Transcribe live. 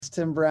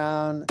Tim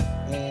Brown,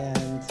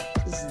 and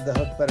this is the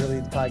Hook Better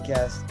Leads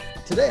podcast.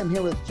 Today I'm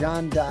here with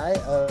John Dye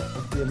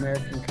of the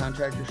American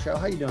Contractor Show.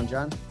 How you doing,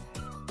 John?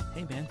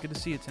 Hey, man. Good to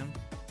see you, Tim.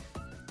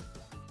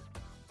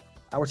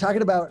 We're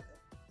talking about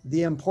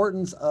the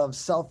importance of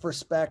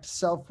self-respect,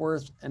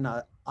 self-worth, and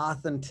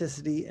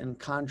authenticity in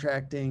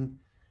contracting.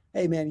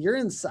 Hey, man, you're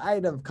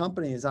inside of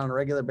companies on a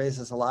regular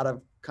basis, a lot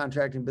of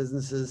contracting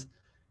businesses,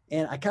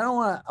 and I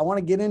want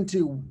to get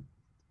into.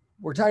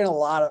 We're talking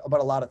about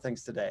a lot of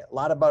things today, a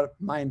lot about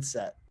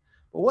mindset.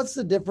 But what's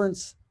the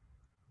difference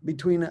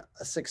between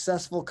a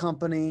successful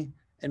company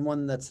and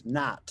one that's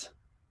not,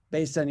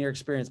 based on your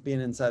experience being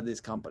inside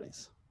these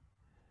companies?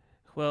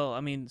 Well,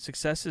 I mean,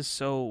 success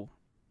is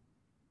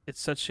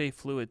it's such a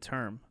fluid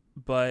term,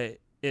 but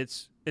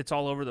it's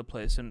all over the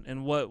place.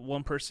 And what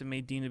one person may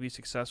deem to be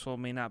successful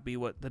may not be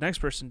what the next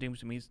person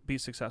deems to be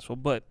successful.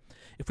 But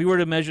if we were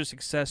to measure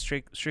success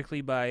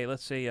strictly by,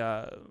 let's say,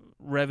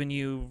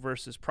 revenue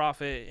versus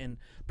profit and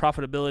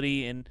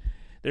profitability, and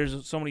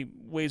there's so many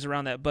ways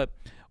around that. But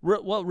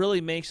what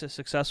really makes a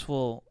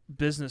successful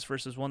business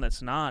versus one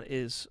that's not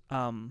is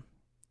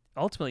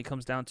ultimately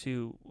comes down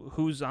to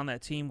who's on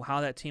that team,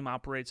 how that team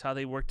operates, how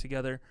they work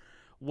together,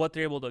 what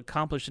they're able to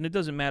accomplish. And it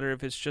doesn't matter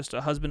if it's just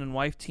a husband and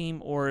wife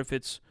team or if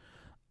it's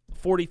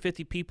 40,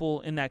 50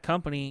 people in that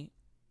company.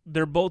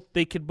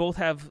 They could both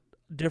have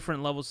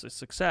different levels of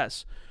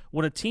success.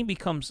 When a team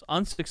becomes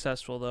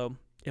unsuccessful, though,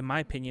 in my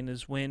opinion,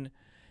 is when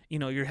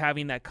you're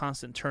having that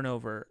constant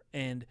turnover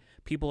and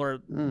people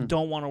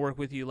don't want to work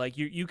with you. Like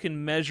you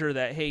can measure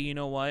that, hey, you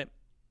know what?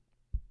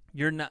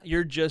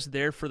 You're just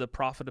there for the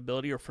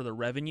profitability or for the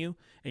revenue,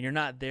 and you're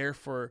not there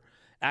for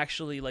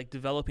actually like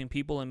developing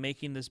people and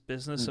making this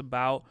business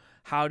about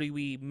how do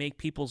we make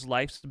people's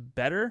lives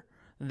better.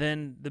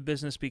 Then the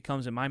business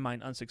becomes, in my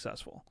mind,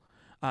 unsuccessful.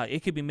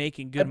 It could be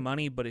making good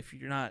money, but if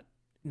you're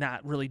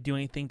not really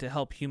doing anything to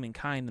help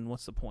humankind, then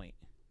what's the point?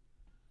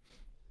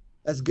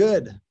 That's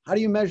good. How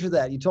do you measure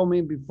that? You told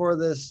me before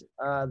this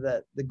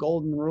that the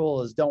golden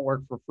rule is don't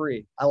work for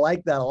free. I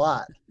like that a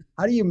lot.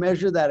 How do you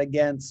measure that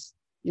against,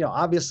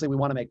 obviously we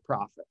want to make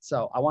profit.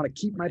 So I want to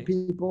keep my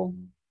people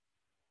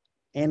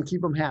and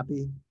keep them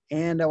happy,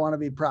 and I want to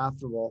be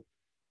profitable.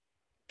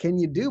 Can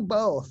you do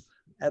both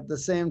at the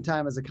same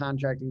time as a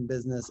contracting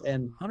business?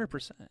 And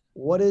 100%.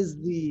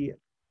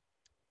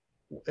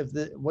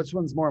 Which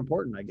one's more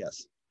important, I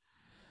guess?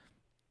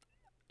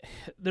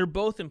 They're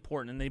both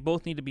important, and they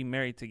both need to be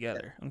married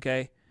together.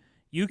 Okay.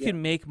 You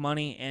can make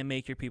money and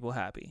make your people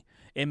happy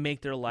and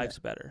make their lives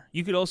better.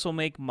 You could also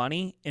make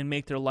money and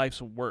make their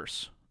lives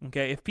worse.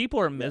 Okay. If people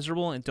are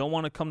miserable and don't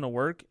want to come to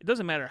work, it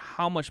doesn't matter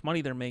how much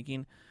money they're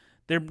making.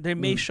 They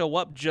may show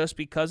up just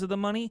because of the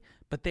money,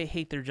 but they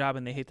hate their job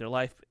and they hate their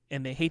life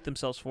and they hate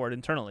themselves for it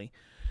internally,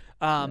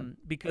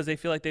 because they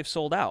feel like they've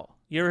sold out.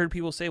 You ever heard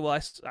people say, "Well,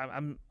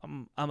 I'm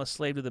a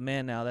slave to the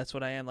man now. That's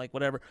what I am." Like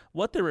whatever.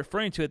 What they're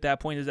referring to at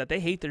that point is that they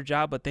hate their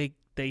job, but they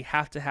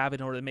have to have it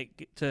in order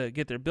to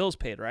get their bills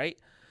paid, right?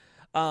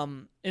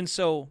 And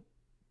so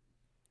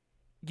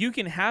you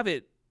can have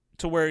it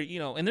to where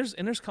and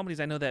there's companies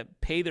I know that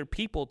pay their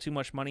people too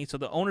much money, so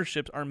the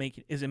ownership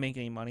isn't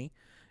making any money.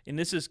 And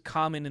this is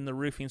common in the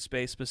roofing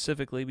space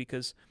specifically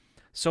because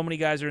so many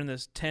guys are in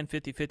this 10,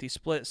 50, 50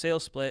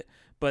 sales split,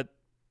 but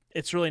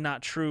it's really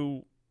not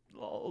true.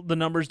 The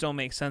numbers don't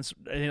make sense.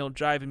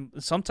 Driving.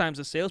 Sometimes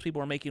the salespeople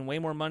are making way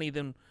more money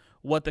than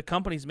what the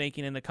company's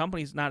making, and the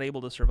company's not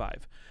able to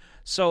survive.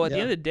 So at the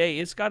end of the day,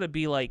 it's got to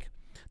be like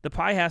the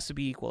pie has to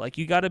be equal. Like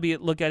you got to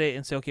look at it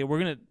and say, okay,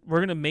 we're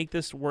gonna make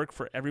this work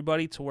for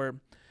everybody to where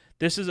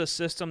this is a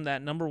system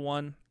that, number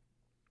one,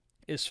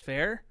 is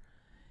fair,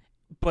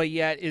 but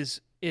yet is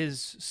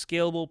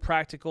scalable,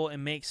 practical,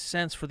 and makes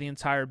sense for the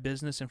entire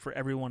business and for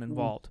everyone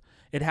involved.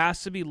 It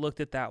has to be looked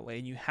at that way,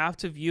 and you have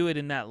to view it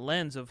in that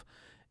lens of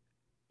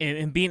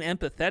and being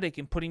empathetic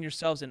and putting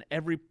yourselves in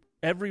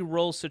every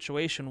role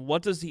situation.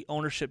 What does the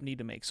ownership need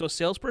to make? So a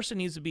salesperson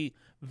needs to be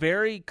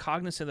very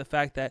cognizant of the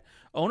fact that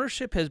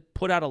ownership has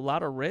put out a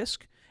lot of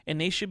risk,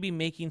 and they should be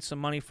making some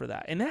money for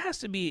that. And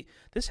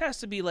this has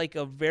to be like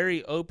a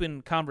very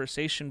open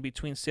conversation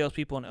between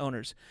salespeople and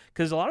owners,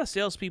 because a lot of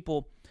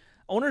salespeople.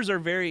 Owners are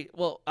very,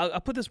 well,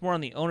 I'll put this more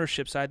on the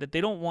ownership side, that they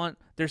don't want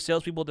their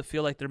salespeople to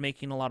feel like they're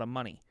making a lot of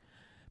money.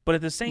 But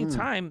at the same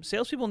time,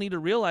 salespeople need to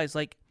realize,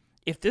 like,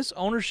 if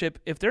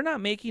they're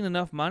not making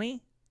enough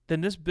money,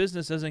 then this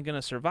business isn't going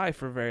to survive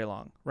for very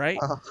long, right?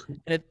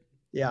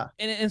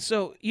 And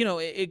so,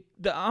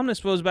 the omnibus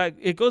goes back,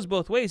 it goes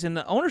both ways. And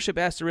the ownership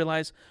has to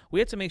realize we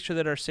have to make sure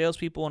that our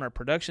salespeople and our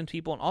production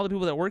people and all the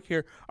people that work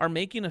here are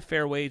making a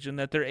fair wage and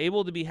that they're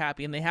able to be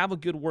happy and they have a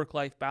good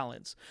work-life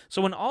balance.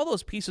 So when all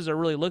those pieces are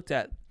really looked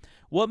at,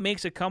 what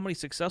makes a company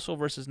successful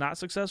versus not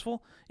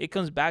successful, it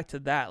comes back to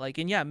that. Like,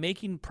 and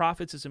making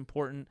profits is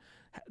important.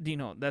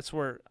 That's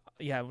where,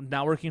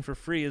 now working for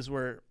free is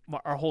where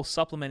our whole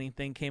supplementing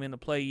thing came into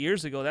play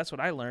years ago. That's what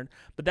I learned,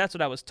 but that's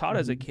what I was taught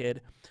as a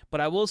kid.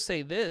 But I will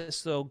say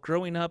this, though,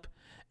 growing up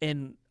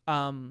in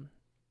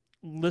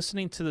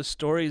listening to the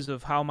stories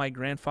of how my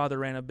grandfather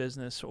ran a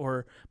business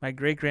or my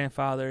great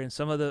grandfather and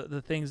some of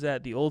the things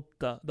that the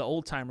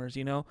old timers,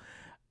 you know,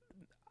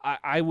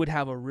 I would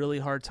have a really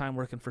hard time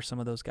working for some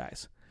of those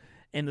guys.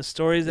 And the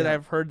stories that Yeah.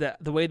 I've heard,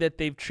 that the way that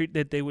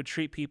they would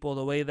treat people,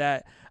 the way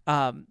that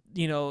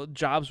you know,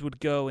 jobs would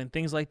go and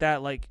things like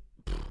that, like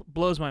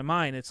blows my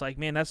mind. It's like,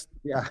 man,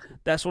 Yeah.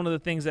 that's one of the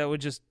things that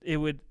would just, it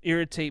would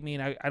irritate me,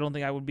 and I don't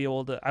think I would be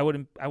able to, I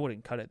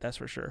wouldn't cut it, that's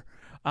for sure.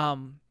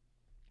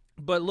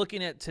 But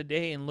looking at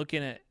today and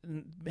looking at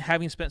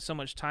having spent so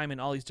much time in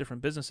all these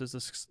different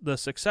businesses, the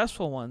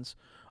successful ones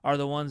are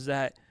the ones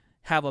that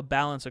have a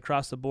balance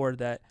across the board,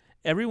 that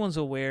everyone's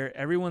aware,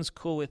 everyone's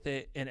cool with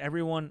it, and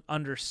everyone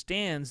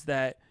understands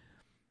that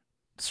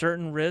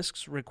certain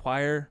risks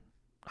require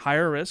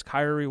higher risk,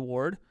 higher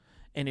reward.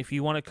 And if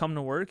you want to come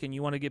to work and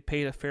you want to get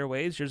paid a fair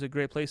wage, here's a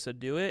great place to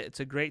do it. It's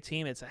a great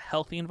team. It's a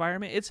healthy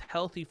environment. It's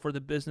healthy for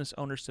the business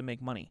owners to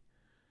make money.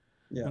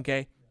 Yeah.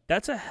 Okay.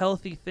 That's a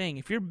healthy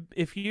thing.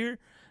 If you're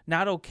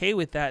not okay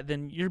with that,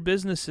 then your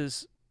business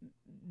is,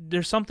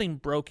 there's something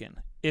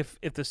broken. If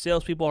the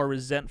salespeople are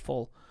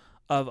resentful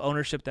of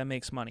ownership that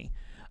makes money,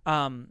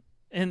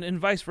 and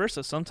vice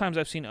versa. Sometimes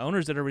I've seen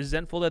owners that are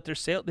resentful that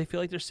they feel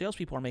like their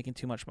salespeople are making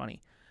too much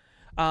money.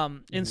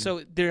 And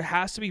so there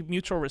has to be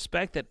mutual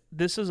respect that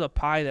this is a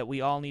pie that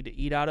we all need to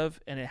eat out of,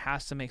 and it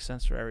has to make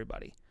sense for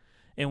everybody.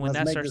 And when Let's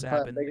that make starts this to pie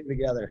happen, bigger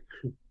together.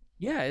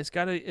 yeah, it's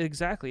got to,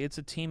 exactly. It's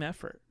a team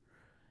effort,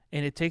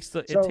 and it takes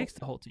the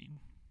So whole team.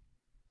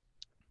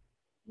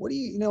 what do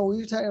you know, we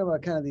were talking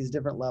about kind of these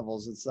different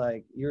levels. It's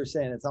like you're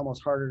saying it's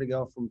almost harder to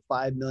go from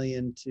 5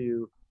 million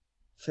to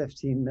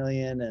 15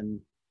 million. And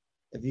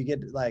if you get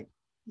like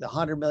the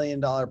 $100 million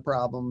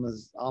problem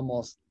is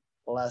almost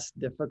less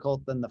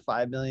difficult than the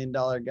 $5 million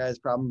guy's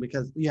problem,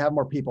 because you have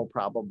more people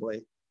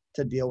probably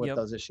to deal with Yep.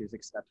 those issues,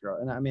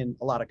 etc. And I mean,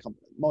 a lot of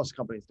companies, most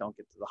companies don't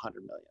get to the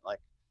 100 million. Like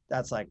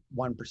that's like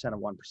 1% of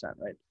 1%,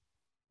 right?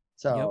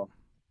 So Yep.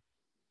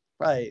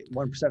 probably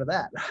 1% of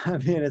that. I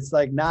mean, it's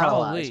like not a lot,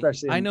 Probably.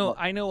 especially I in,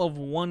 know of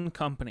one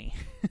company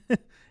yeah,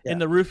 in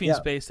the roofing yeah,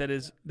 space that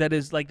is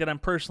like, that I'm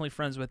personally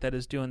friends with, that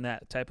is doing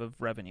that type of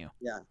revenue.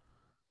 yeah.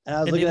 And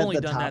I was And looking they've at only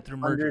the done top that through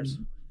 100. mergers.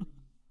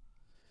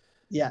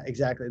 Yeah,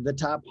 exactly. The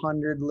top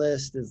 100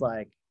 list is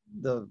like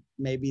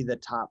maybe the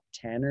top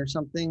 10 or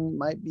something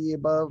might be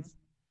above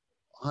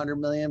 100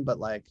 million, but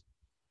like,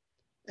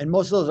 and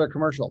most of those are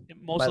commercial,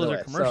 Most by of the those are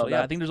way. So commercial.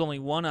 Yeah, I think that's, there's only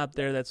one out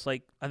there that's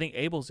like, I think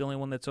Abel's the only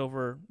one that's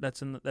over,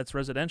 that's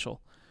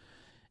residential.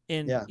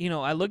 And yeah, you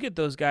know, I look at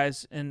those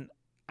guys and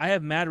I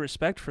have mad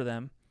respect for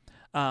them.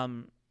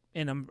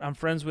 And I'm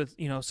friends with,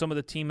 you know, some of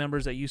the team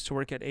members that used to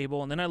work at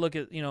Able, and then I look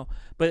at, you know,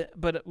 but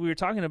we were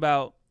talking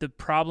about the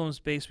problems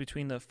based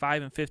between the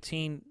 5 and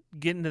 15,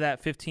 getting to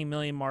that 15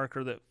 million mark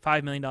or the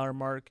 $5 million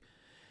mark.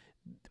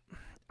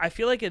 I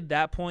feel like at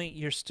that point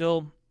you're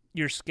scaling,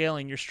 you're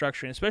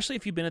structuring, especially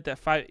if you've been at that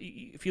five.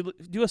 If you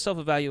do a self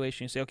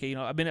evaluation, you say, okay, you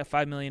know, I've been at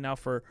 5 million now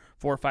for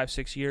 4 or 5,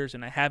 6 years,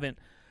 and I haven't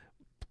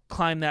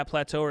climbed that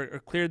plateau or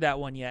cleared that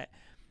one yet.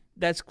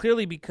 That's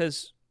clearly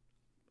because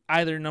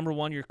either number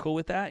one, you're cool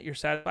with that, you're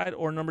satisfied,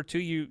 or number two,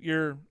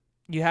 you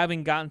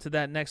haven't gotten to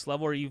that next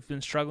level, or you've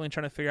been struggling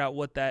trying to figure out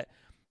what that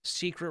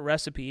secret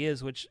recipe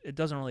is, which it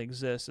doesn't really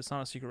exist. It's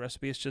not a secret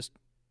recipe. It's just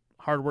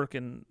hard work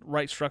and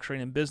right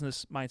structuring and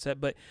business mindset.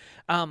 But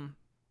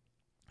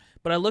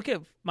I look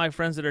at my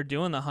friends that are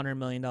doing the $100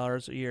 million a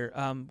year.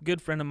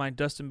 Good friend of mine,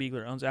 Dustin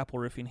Beegler, owns Apple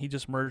Roofing. He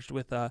just merged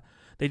with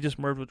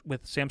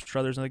with Sam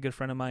Struthers, another good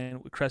friend of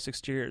mine, with Crest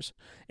Exteriors.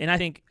 And I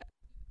think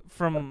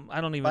I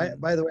don't even.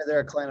 by the way, they're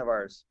a client of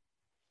ours.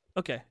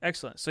 Okay,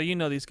 excellent. So you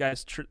know these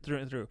guys through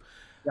and through.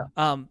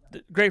 Yeah.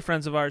 Great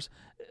friends of ours.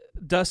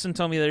 Dustin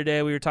told me the other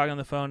day, we were talking on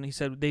the phone, he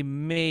said they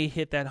may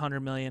hit that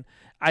 100 million.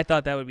 I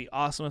thought that would be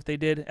awesome if they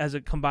did as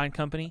a combined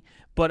company.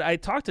 But I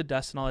talk to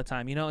Dustin all the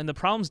time, you know, and the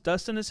problems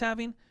Dustin is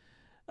having.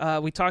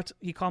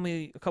 He called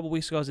me a couple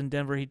weeks ago. I was in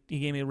Denver. He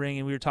gave me a ring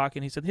and we were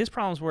talking. He said his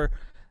problems were,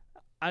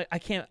 I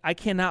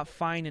cannot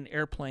find an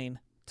airplane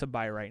to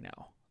buy right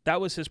now.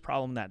 That was his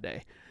problem that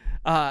day.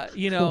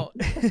 You know,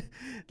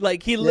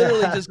 like he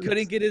literally just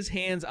couldn't get his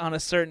hands on a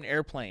certain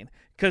airplane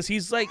because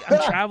he's like,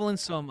 I'm traveling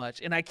so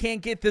much and I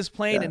can't get this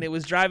plane, and it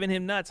was driving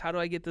him nuts. How do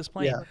I get this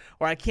plane?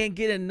 Or I can't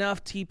get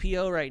enough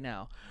TPO right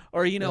now,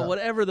 or, you know,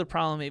 whatever the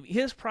problem may be.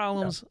 His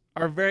problems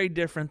are very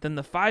different than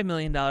the $5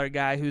 million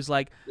guy who's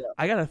like,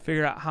 I got to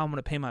figure out how I'm going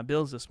to pay my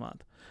bills this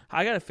month.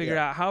 I got to figure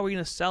out how are we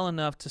going to sell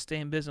enough to stay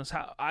in business.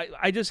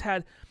 I just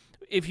had,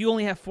 if you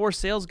only have 4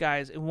 sales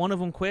guys and one of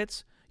them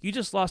quits, you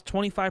just lost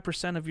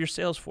 25% of your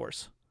sales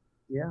force.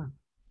 Yeah.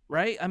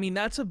 Right? I mean,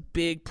 that's a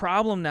big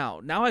problem now.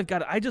 Now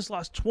I just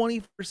lost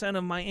 20%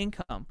 of my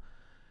income.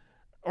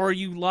 Or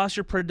you lost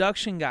your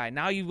production guy.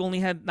 Now you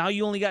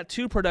only got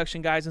 2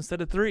 production guys instead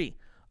of 3.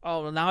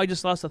 Oh, well, now I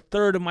just lost a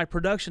third of my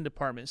production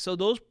department. So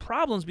those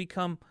problems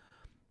become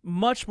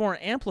much more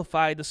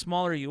amplified the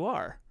smaller you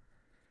are.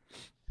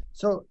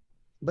 So,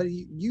 but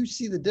you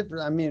see the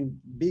difference. I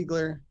mean,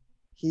 Beegler,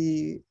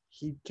 he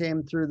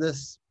came through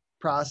this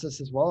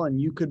process as well, and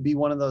you could be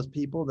one of those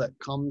people that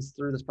comes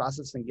through this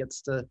process and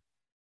gets to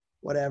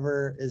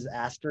whatever is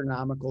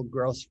astronomical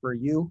gross for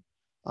you.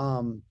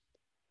 Um,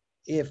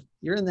 if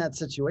you're in that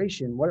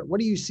situation, what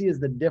do you see as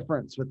the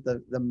difference with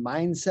the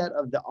mindset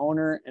of the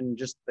owner and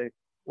just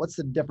what's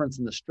the difference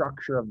in the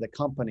structure of the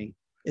company?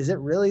 Is it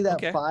really that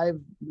Okay. 5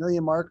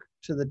 million mark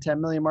to the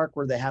 10 million mark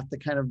where they have to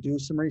kind of do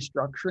some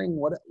restructuring?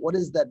 What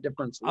does that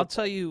difference I'll look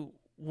tell like? you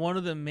one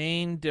of the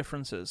main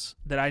differences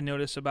that I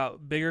notice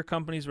about bigger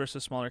companies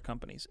versus smaller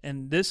companies,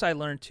 and this I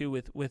learned too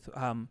with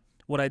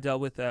what I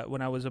dealt with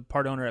when I was a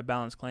part owner at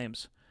Balance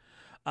Claims.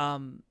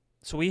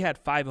 So we had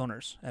 5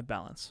 owners at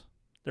Balance.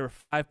 There were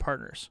 5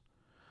 partners.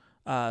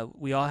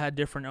 We all had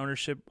different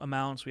ownership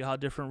amounts. We all had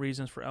different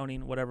reasons for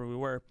owning whatever we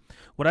were.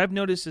 What I've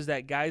noticed is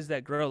that guys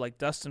that grow, like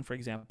Dustin, for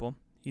example,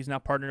 he's now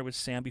partnered with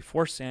Sam.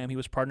 Before Sam, he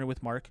was partnered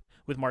with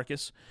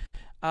Marcus.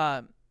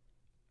 Uh,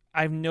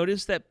 I've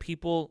noticed that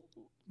people,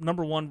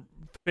 number one,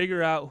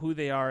 figure out who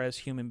they are as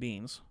human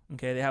beings.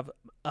 Okay, they have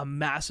a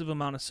massive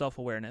amount of self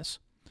awareness.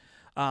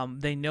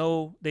 They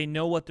know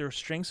what their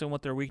strengths and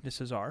what their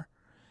weaknesses are,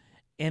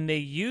 and they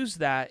use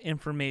that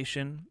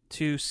information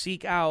to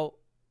seek out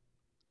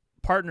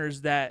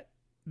partners that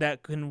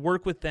can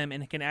work with them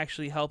and can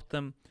actually help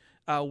them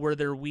where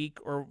they're weak,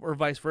 or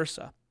vice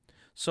versa.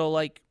 So,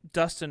 like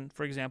Dustin,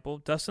 for example,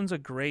 Dustin's a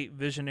great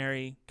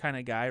visionary kind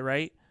of guy,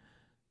 right?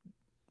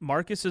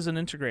 Marcus is an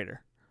integrator.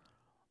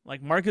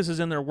 Like Marcus is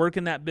in there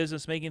working that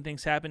business, making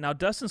things happen. Now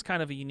Dustin's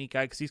kind of a unique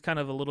guy because he's kind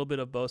of a little bit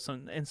of both.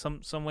 In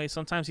some ways,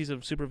 sometimes he's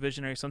a super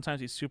visionary, sometimes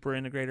he's super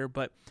integrator.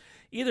 But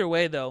either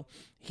way, though,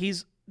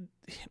 he's.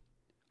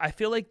 I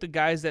feel like the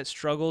guys that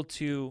struggle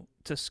to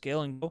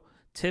scale and go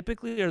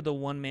typically are the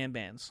one man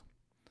bands.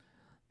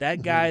 That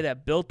Mm-hmm. guy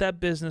that built that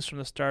business from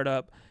the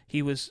startup,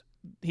 he was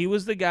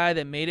the guy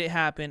that made it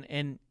happen,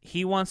 and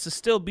he wants to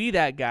still be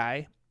that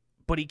guy,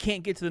 but he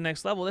can't get to the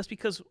next level. That's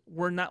because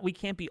we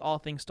can't be all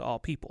things to all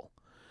people.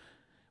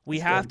 We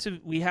That's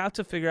have good.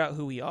 to figure out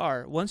who we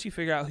are. Once you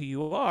figure out who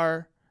you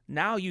are,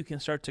 now you can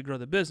start to grow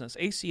the business.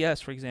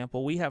 ACS, for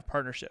example, we have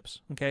partnerships.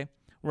 Okay,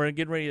 we're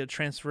getting ready to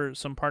transfer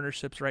some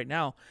partnerships right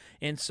now,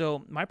 and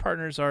so my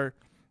partners are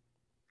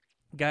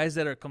guys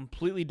that are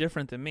completely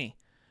different than me.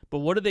 But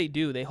what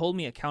do? They hold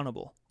me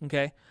accountable.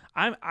 Okay,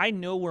 I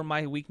know where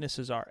my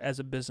weaknesses are as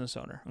a business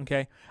owner.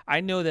 Okay,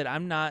 I know that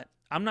I'm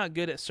not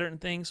good at certain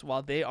things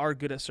while they are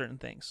good at certain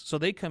things. So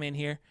they come in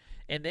here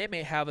and they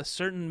may have a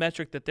certain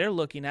metric that they're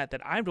looking at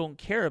that I don't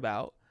care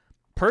about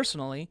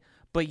personally,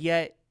 but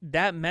yet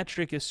that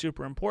metric is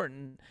super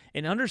important.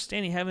 And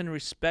understanding, having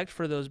respect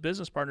for those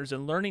business partners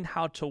and learning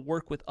how to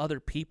work with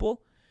other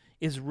people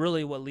is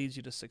really what leads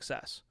you to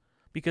success.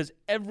 Because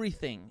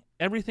everything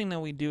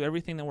that we do,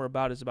 everything that we're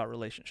about is about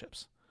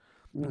relationships.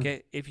 Mm.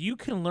 Okay? If you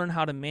can learn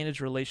how to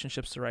manage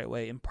relationships the right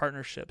way in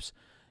partnerships,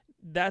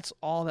 that's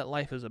all that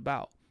life is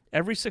about.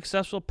 Every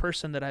successful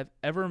person that I've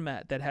ever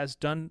met that has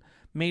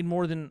made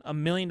more than $1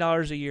 million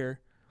a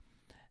year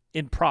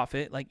in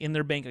profit, like in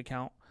their bank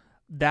account,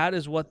 that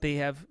is what they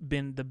have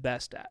been the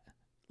best at.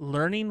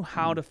 Learning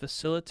how Mm. to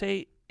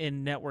facilitate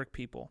and network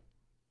people.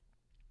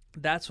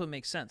 That's what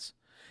makes sense.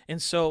 And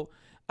so,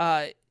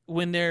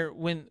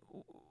 when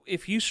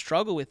if you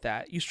struggle with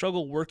that, you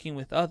struggle working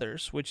with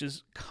others, which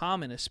is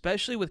common,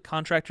 especially with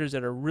contractors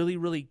that are really,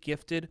 really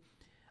gifted,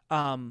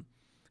 um,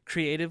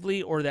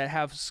 creatively, or that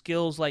have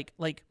skills like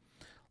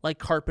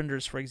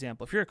carpenters, for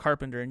example. If you're a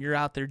carpenter and you're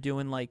out there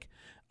doing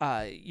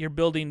you're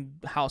building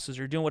houses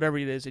or doing whatever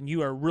it is, and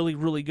you are a really,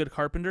 really good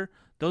carpenter,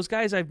 those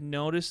guys, I've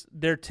noticed,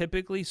 they're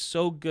typically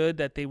so good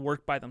that they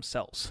work by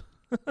themselves.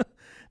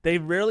 They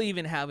rarely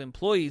even have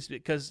employees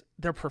because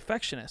they're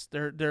perfectionists.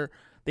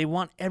 They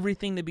want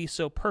everything to be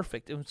so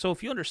perfect. And so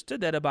if you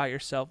understood that about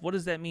yourself, what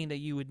does that mean that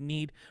you would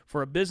need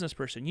for a business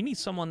person? You need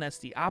someone that's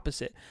the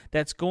opposite,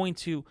 that's going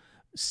to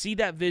see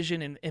that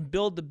vision and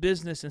build the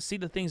business and see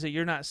the things that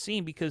you're not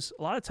seeing, because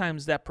a lot of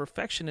times that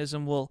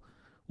perfectionism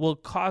will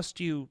cost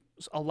you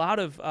a lot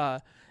of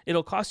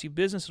it'll cost you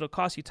business, it'll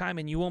cost you time,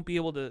 and you won't be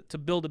able to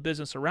build a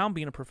business around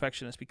being a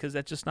perfectionist, because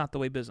that's just not the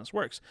way business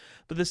works.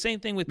 But the same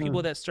thing with people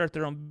Mm. that start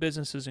their own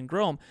businesses and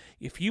grow them.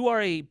 If you are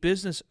a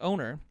business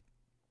owner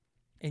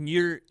and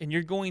you're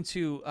going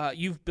to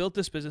you've built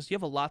this business, you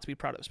have a lot to be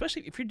proud of,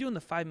 especially if you're doing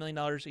the $5 million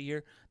a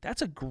year.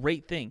 That's a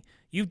great thing.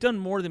 You've done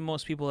more than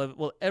most people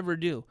will ever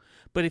do.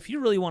 But if you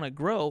really want to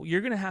grow,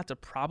 you're going to have to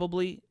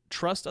probably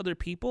trust other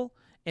people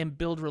and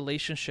build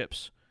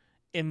relationships,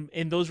 and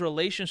those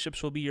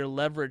relationships will be your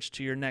leverage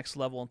to your next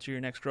level and to your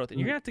next growth. And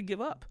you're Mm. going to have to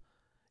give up.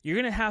 You're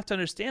going to have to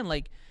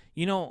understand,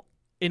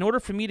 in order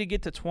for me to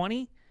get to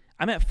 20,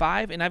 I'm at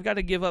 5, and I've got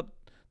to give up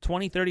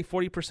 20, 30,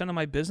 40% of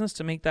my business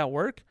to make that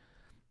work.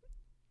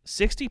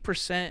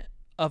 60%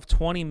 of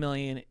 20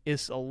 million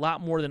is a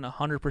lot more than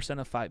 100%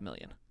 of 5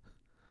 million.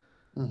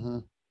 Mm-hmm.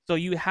 So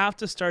you have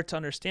to start to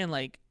understand,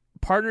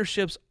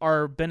 partnerships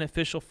are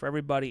beneficial for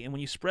everybody, and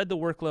when you spread the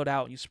workload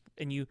out,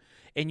 and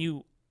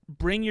you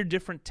bring your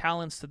different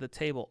talents to the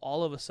table,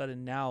 all of a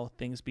sudden now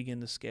things begin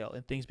to scale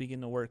and things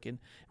begin to work, and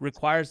it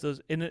requires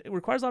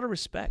a lot of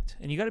respect,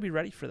 and you got to be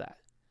ready for that.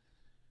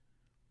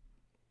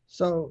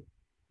 So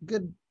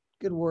good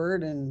good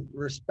word, and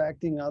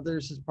respecting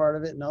others is part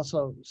of it. And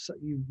also,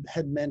 you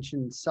had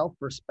mentioned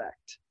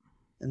self-respect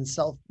and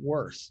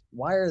self-worth.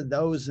 Why are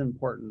those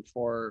important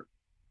for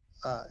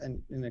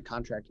in a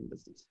contracting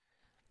business?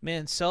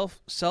 Man,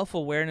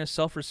 self-awareness,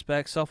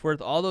 self-respect,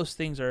 self-worth, all those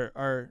things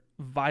are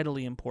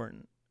vitally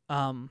important.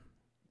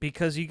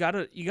 Because you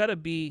gotta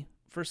be,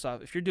 first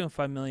off, if you're doing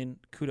 5 million,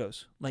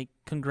 kudos, like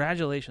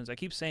congratulations. I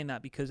keep saying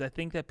that because I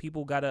think that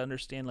people gotta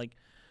understand, like,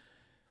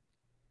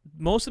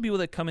 most of the people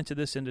that come into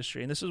this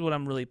industry, and this is what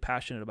I'm really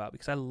passionate about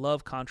because I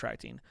love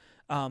contracting.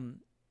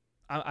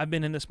 I've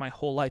been in this my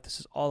whole life. This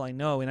is all I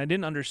know, and I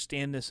didn't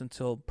understand this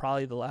until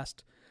probably the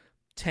last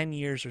 10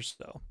 years or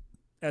so,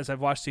 as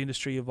I've watched the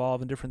industry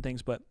evolve and different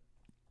things. But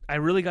I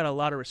really got a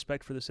lot of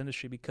respect for this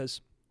industry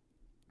because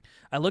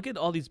I look at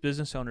all these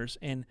business owners,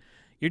 and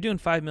you're doing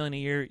 5 million a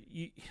year.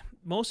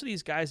 Most of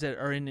these guys that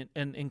are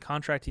in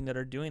contracting that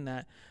are doing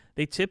that,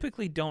 they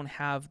typically don't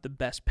have the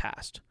best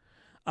past.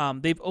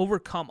 They've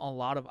overcome a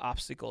lot of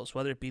obstacles,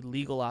 whether it be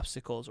legal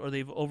obstacles, or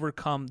they've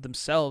overcome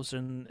themselves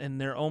and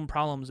their own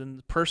problems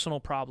and personal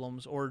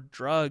problems, or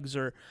drugs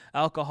or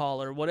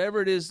alcohol or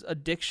whatever it is,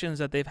 addictions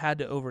that they've had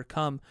to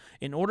overcome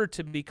in order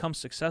to become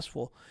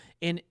successful.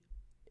 And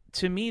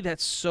to me,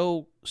 that's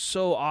so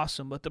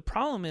awesome. But the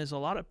problem is a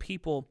lot of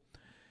people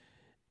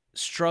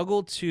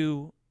struggle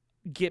to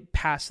get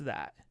past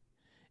that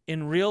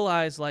and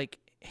realize, like,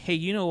 hey,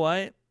 you know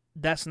what?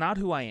 That's not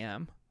who I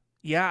am.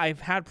 Yeah, I've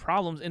had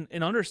problems,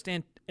 and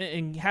understand,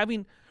 and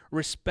having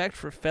respect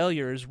for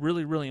failure is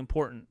really, really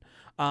important.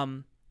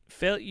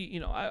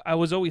 I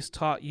was always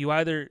taught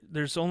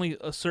there's only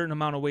a certain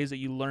amount of ways that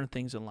you learn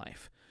things in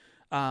life.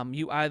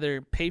 You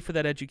either pay for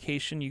that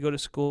education, you go to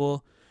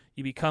school,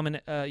 you become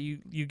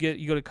you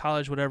go to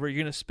college, whatever.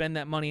 You're going to spend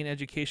that money in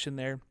education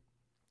there,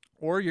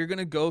 or you're going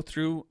to go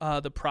through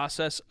the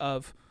process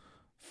of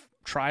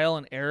trial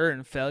and error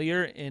and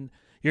failure, and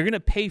you're going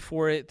to pay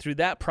for it through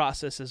that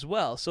process as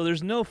well. So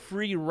there's no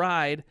free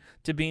ride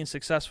to being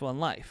successful in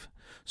life.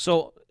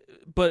 So,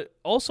 but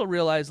also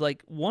realize,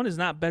 like, one is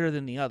not better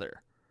than the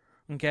other.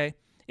 Okay?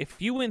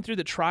 If you went through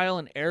the trial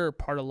and error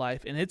part of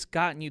life and it's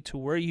gotten you to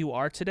where you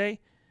are today,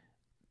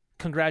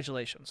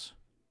 congratulations.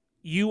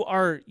 You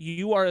are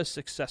a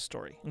success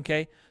story.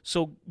 Okay?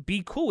 So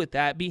be cool with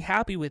that, be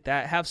happy with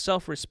that, have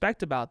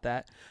self-respect about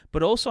that,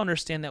 but also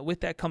understand that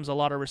with that comes a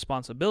lot of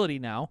responsibility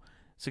now.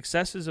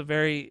 Success is a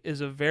very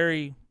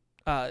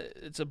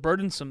it's a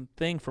burdensome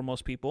thing for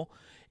most people.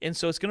 And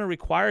so it's going to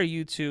require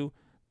you to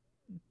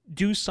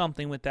do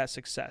something with that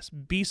success,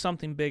 be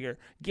something bigger,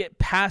 get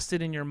past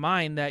it in your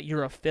mind that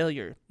you're a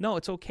failure. No,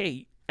 it's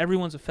okay.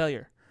 Everyone's a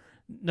failure.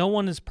 No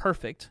one is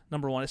perfect,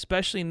 number one,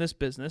 especially in this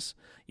business.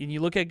 And you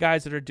look at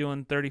guys that are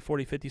doing 30,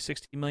 40, 50,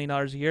 60 million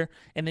dollars a year,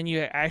 and then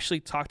you actually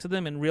talk to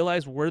them and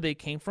realize where they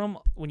came from.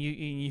 When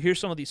you hear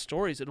some of these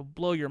stories, it'll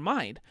blow your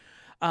mind.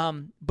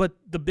 But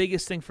the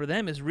biggest thing for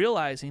them is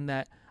realizing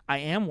that I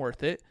am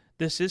worth it.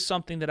 This is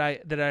something that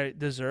I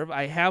deserve.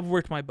 I have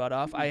worked my butt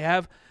off.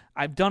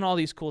 I've done all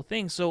these cool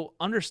things. So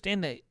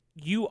understand that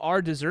you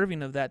are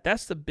deserving of that.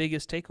 That's the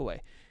biggest takeaway.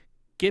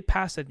 Get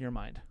past that in your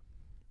mind.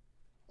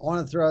 I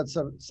want to throw out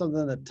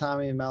something that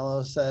Tommy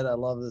Mello said. I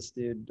love this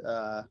dude.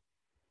 The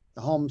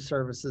home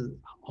service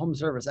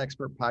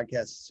expert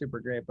podcast is super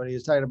great, but he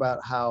was talking about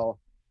how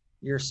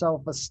your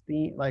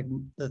self-esteem, like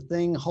the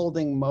thing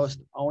holding most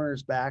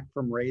owners back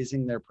from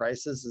raising their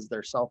prices, is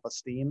their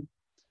self-esteem.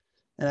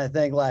 And I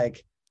think,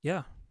 like,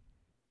 yeah,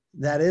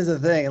 that is a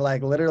thing.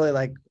 Like, literally,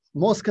 like a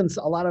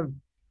lot of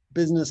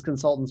business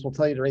consultants will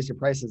tell you to raise your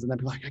prices, and then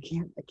people are like,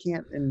 I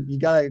can't. And you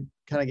got to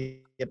kind of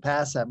get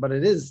past that. But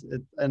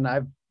and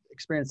I've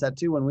experienced that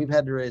too. When we've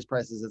had to raise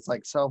prices, it's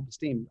like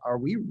self-esteem. Are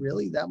we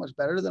really that much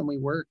better than we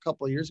were a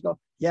couple of years ago?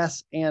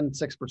 Yes. And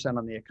 6%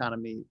 on the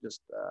economy.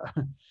 Just,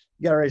 you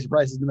got to raise your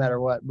prices no matter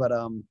what. But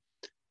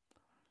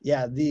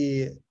yeah,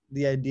 the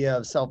idea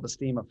of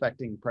self-esteem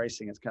affecting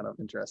pricing is kind of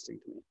interesting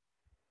to me.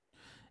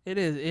 It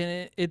is,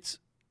 and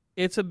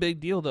it's a big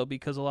deal though,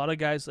 because a lot of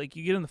guys, like,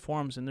 you get in the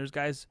forums and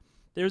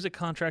there's a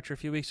contractor a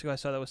few weeks ago I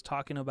saw that was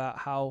talking about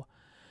how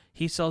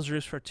he sells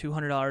roofs for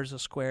 $200 a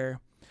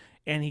square,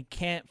 and he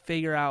can't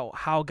figure out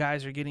how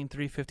guys are getting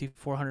 $350,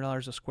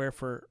 $400 a square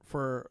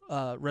for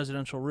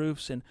residential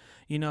roofs, and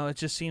it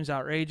just seems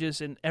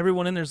outrageous. And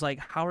everyone in there's like,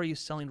 how are you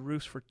selling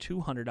roofs for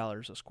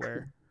 $200 a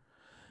square?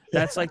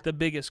 That's like the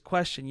biggest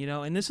question,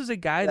 And this is a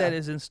guy that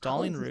is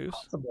installing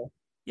roofs. Possible?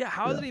 Yeah,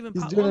 how is it even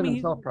possible? He's doing it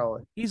himself,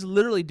 probably. He's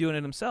literally doing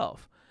it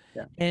himself.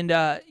 Yeah. And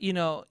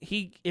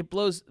it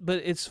blows,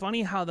 but it's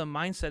funny how the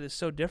mindset is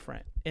so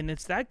different. And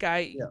it's that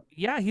guy.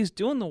 Yeah, he's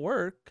doing the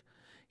work.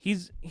 He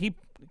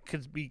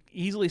could be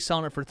easily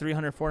selling it for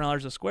 $300,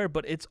 $400 a square,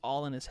 but it's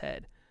all in his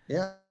head.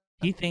 Yeah.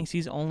 He thinks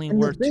he's only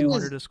worth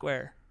 $200 a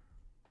square.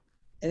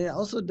 And it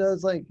also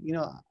does, like,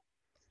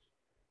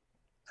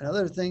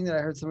 another thing that I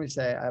heard somebody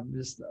say, I'm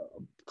just a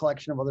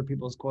collection of other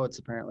people's quotes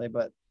apparently,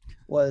 but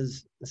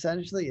was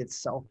essentially,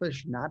 it's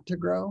selfish not to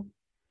grow.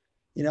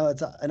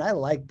 And I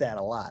like that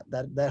a lot.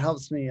 That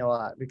helps me a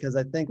lot, because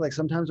I think, like,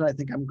 sometimes when I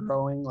think I'm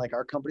growing, like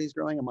our company's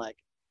growing, I'm like,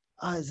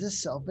 is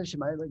this selfish?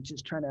 Am I like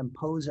just trying to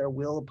impose our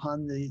will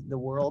upon the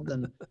world?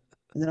 And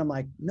then I'm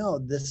like, no,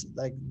 this,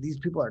 like, these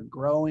people are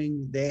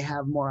growing. They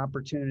have more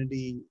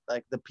opportunity.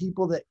 Like the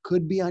people that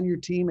could be on your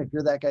team, if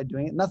you're that guy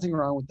doing it, nothing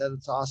wrong with that.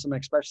 It's awesome.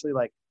 Especially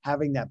like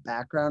having that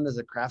background as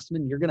a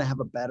craftsman, you're going to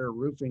have a better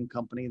roofing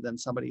company than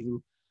somebody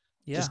who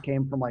just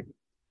came from like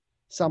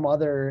some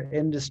other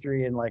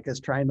industry and like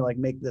is trying to like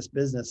make this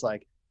business.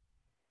 Like,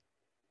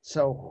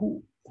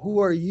 so who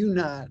are you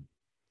not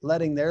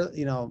letting their,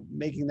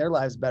 making their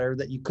lives better,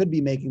 that you could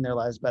be making their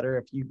lives better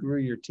if you grew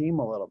your team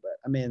a little bit?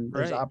 I mean,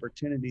 there's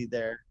opportunity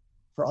there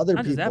for other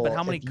Not people. Just that, but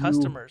how many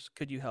customers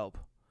could you help?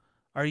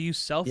 Are you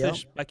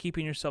selfish by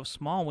keeping yourself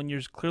small when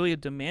there's clearly a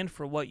demand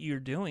for what you're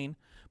doing,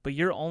 but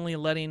you're only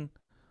letting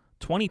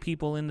 20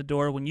 people in the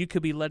door when you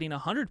could be letting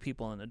 100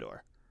 people in the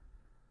door?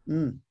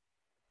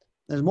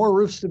 There's more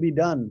roofs to be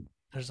done.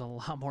 There's a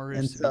lot more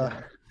roofs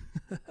to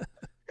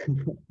be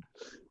done.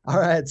 All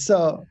right.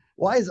 So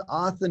why is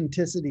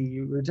authenticity?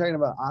 You were talking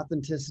about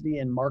authenticity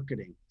and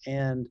marketing,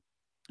 and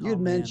you had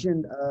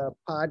mentioned a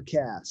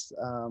podcast,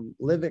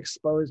 Live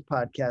Exposed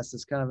podcast,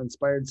 has kind of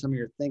inspired some of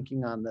your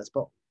thinking on this.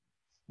 But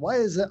why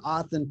is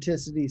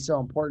authenticity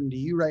so important to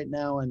you right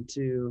now, and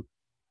to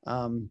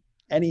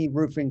any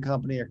roofing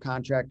company or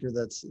contractor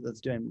that's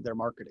doing their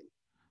marketing?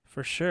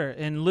 For sure.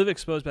 And Live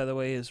Exposed, by the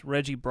way, is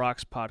Reggie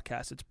Brock's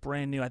podcast. It's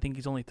brand new. I think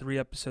he's only 3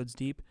 episodes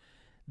deep.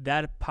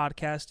 That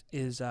podcast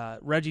is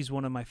Reggie's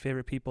one of my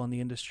favorite people in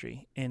the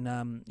industry,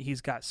 and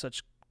he's got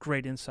such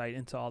great insight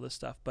into all this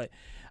stuff. But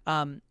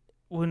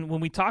when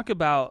we talk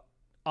about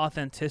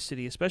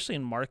authenticity, especially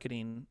in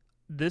marketing,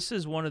 this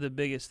is one of the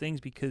biggest things,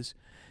 because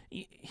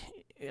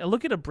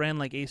look at a brand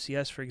like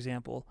ACS, for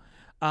example.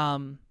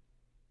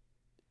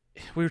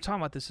 We were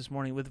talking about this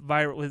morning with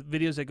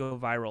videos that go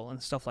viral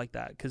and stuff like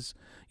that, because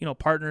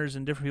partners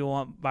and different people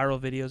want viral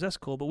videos. That's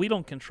cool, but we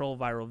don't control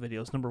viral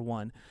videos. Number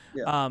one.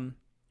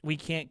 We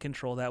can't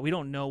control that. We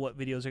don't know what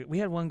videos are. We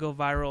had one go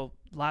viral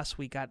last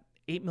week, got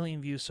 8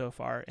 million views so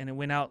far, and it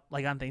went out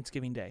like on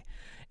Thanksgiving Day.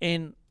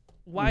 And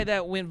why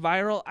that went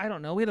viral, I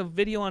don't know. We had a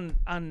video on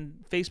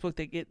Facebook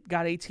that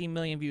got 18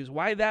 million views.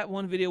 Why that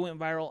one video went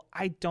viral,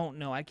 I don't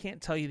know. I can't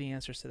tell you the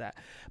answers to that.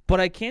 But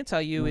I can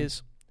tell you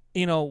is,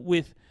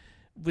 with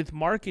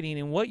marketing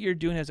and what you're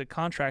doing as a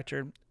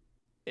contractor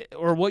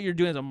or what you're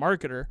doing as a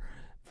marketer,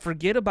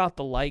 forget about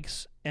the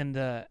likes and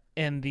the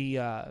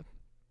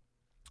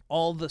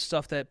all the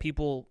stuff that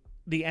people,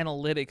 the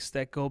analytics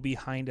that go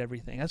behind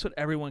everything. That's what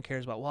everyone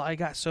cares about. Well, I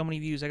got so many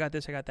views. I got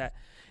this, I got that.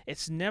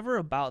 It's never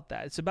about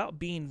that. It's about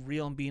being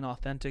real and being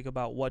authentic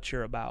about what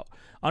you're about.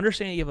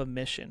 Understanding you have a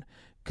mission.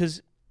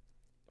 Because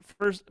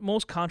first,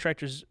 most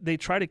contractors, they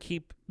try to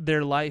keep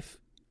their life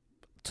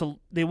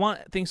they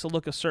want things to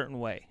look a certain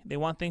way. They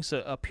want things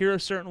to appear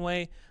a certain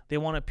way. They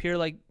want to appear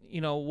like,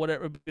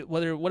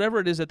 whatever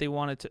it is that they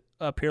want it to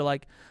appear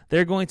like.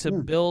 They're going to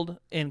build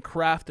and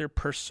craft their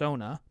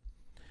persona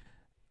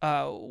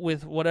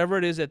with whatever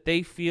it is that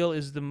they feel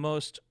is the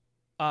most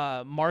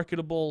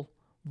marketable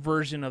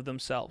version of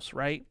themselves,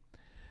 right?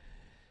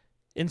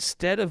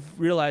 Instead of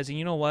realizing,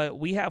 you know what,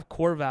 we have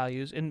core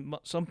values, and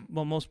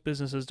most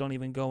businesses don't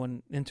even go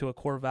into a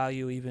core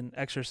value even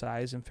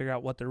exercise and figure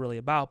out what they're really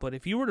about. But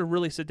if you were to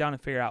really sit down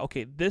and figure out,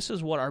 okay, this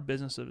is what our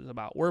business is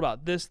about. We're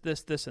about this,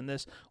 this, this, and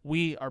this.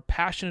 We are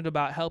passionate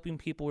about helping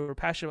people. We're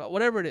passionate about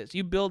whatever it is.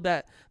 You build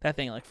that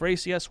thing. Like for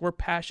ACS, we're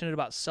passionate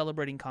about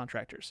celebrating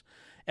contractors.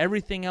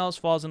 Everything else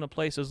falls into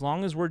place. As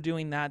long as we're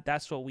doing that,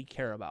 that's what we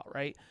care about,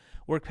 right?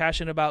 We're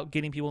passionate about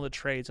getting people into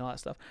trades and all that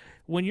stuff.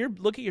 When you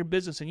look at your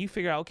business and you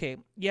figure out, okay,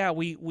 yeah,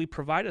 we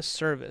provide a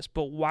service,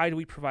 but why do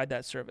we provide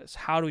that service?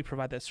 How do we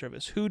provide that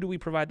service? Who do we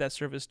provide that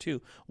service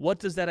to? What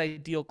does that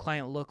ideal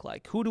client look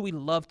like? Who do we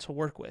love to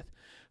work with?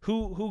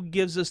 Who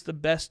gives us the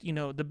best,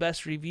 the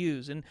best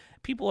reviews? And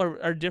people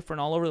are different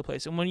all over the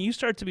place. And when you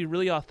start to be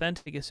really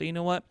authentic and say, you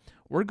know what,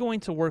 we're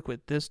going to work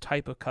with this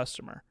type of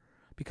customer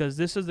because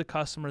this is the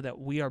customer that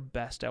we are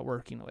best at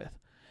working with.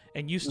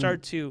 And you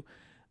start to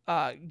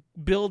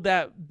build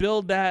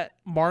that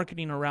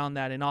marketing around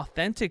that, and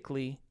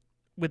authentically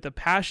with the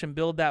passion,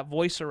 build that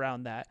voice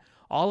around that.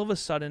 All of a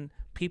sudden,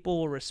 people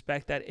will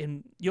respect that,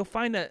 and you'll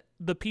find that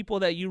the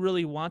people that you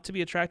really want to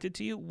be attracted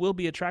to you will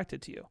be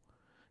attracted to you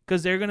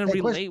because they're going to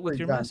relate with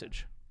your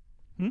message.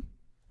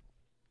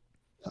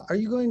 Are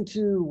you going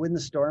to win the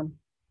storm?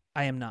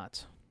 I am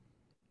not.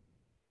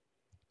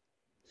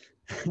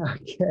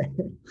 Okay.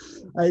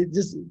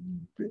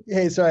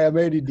 Sorry, I'm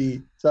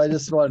ADD, so I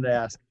just wanted to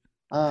ask.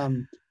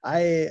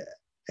 I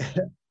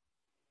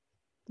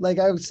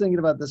was thinking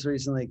about this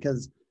recently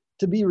because,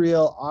 to be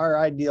real, our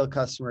ideal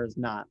customer is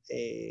not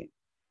a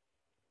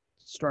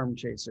storm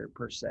chaser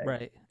per se.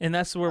 Right. And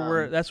that's where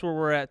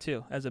we're at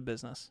too as a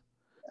business.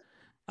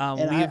 And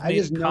we've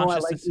made a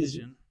conscious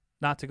decision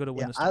not to go to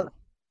win the storm.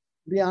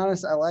 To be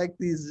honest, I like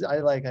these. I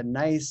like a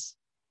nice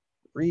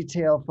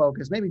retail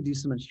focus, maybe do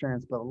some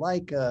insurance, but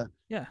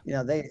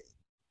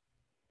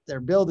they're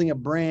building a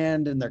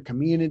brand in their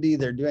community.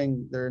 They're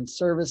in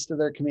service to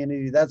their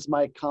community. That's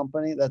my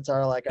company. That's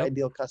our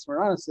ideal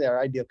customer. Honestly,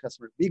 our ideal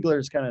customer, Beagler,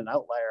 is kind of an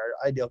outlier.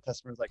 ideal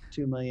customer is like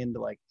 2 million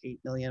to like 8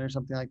 million or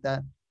something like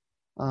that.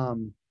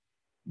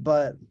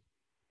 But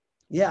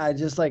yeah, I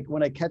just like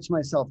when I catch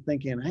myself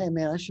thinking, hey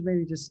man, I should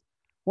maybe just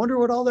wonder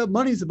what all that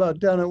money's about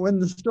down at Win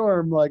the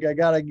Storm. Like I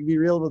gotta be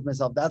real with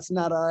myself. That's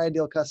not our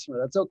ideal customer.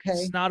 That's okay.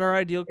 It's not our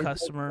ideal It's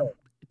customer. okay.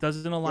 It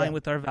doesn't align Yeah.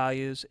 with our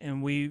values,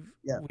 and we've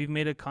Yeah.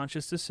 made a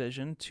conscious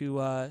decision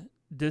to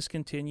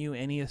discontinue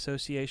any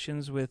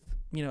associations with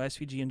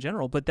SVG in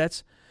general. But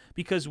that's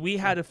because we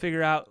had to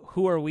figure out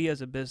who are we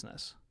as a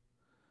business.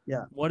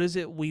 Yeah. What is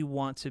it we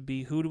want to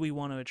be? Who do we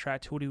want to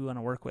attract? Who do we want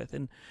to work with?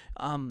 And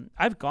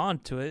I've gone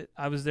to it.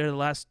 I was there the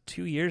last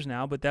 2 years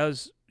now, but that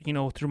was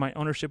through my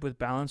ownership with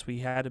Balance, we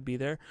had to be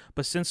there.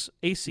 But since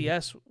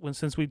ACS,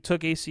 since we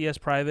took ACS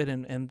private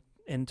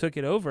and took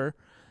it over,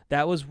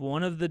 that was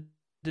one of the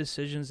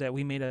decisions that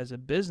we made as a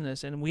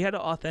business, and we had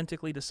to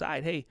authentically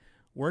decide, hey,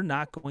 we're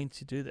not going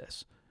to do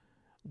this.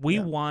 We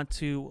want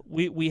to.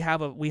 We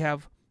have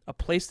a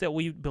place that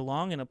we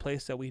belong and a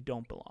place that we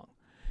don't belong,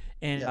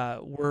 and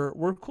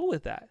we're cool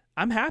with that.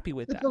 I'm happy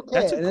with that. Okay.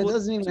 That's and it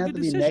doesn't even have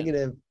to be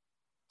negative.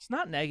 It's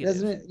not negative.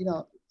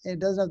 It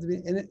doesn't have to be.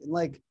 And it,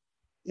 like,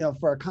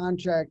 for a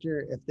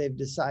contractor, if they've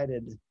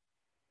decided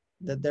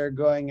that they're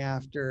going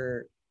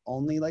after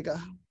only like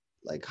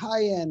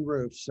high end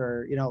roofs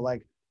or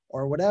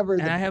or whatever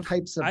and I have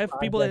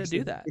people that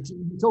do that.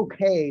 It's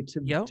okay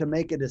to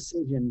make a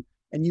decision,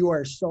 and you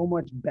are so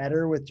much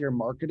better with your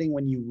marketing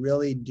when you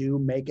really do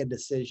make a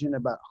decision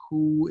about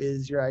who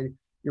is your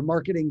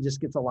marketing. Just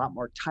gets a lot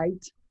more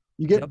tight.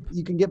 You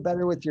can get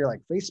better with your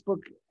like Facebook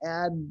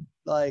ad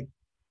like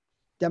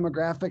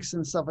demographics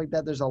and stuff like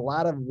that. There's a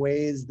lot of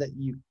ways that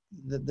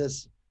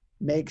this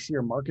makes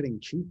your marketing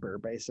cheaper,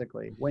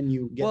 basically, when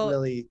you get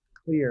really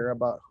clear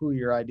about who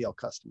your ideal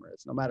customer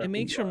is, no matter. It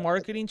makes your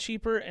marketing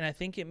cheaper, and I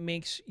think it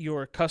makes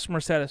your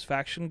customer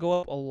satisfaction go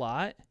up a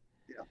lot.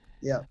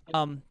 Yeah.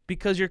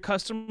 Because your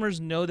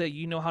customers know that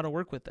you know how to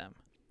work with them.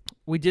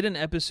 We did an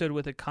episode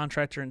with a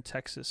contractor in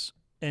Texas,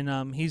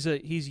 and he's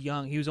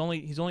young. He's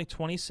only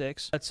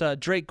 26. That's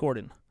Drake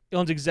Gordon. He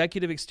owns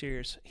Executive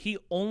Exteriors. He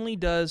only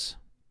does,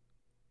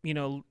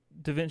 Da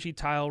Vinci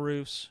tile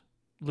roofs,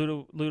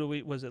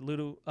 Ludo's,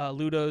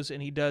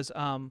 and he does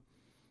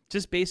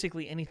just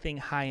basically anything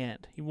high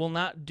end. He will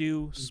not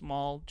do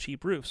small,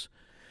 cheap roofs.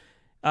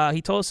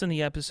 He told us in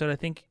the episode, I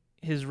think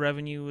his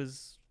revenue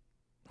was,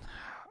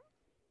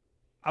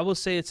 I will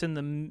say it's in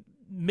the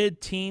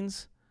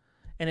mid-teens,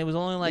 and it was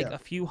only like a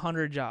few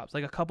hundred jobs,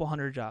 like a couple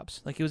hundred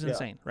jobs. Like, it was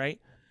insane, right?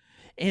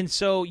 And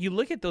so you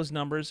look at those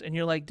numbers, and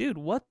you're like, dude,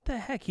 what the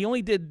heck? He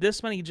only did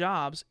this many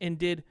jobs and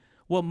did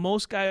what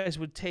most guys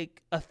would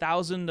take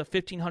 1,000 to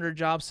 1,500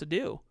 jobs to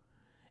do.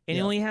 And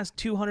he only has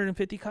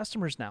 250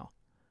 customers now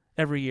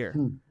every year.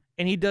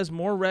 And he does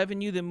more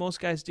revenue than most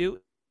guys do.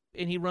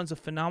 And he runs a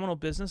phenomenal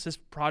business. His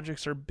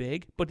projects are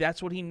big, but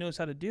that's what he knows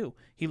how to do.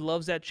 He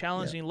loves that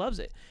challenge and he loves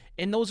it.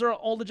 And those are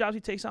all the jobs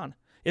he takes on.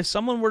 If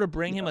someone were to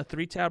bring him a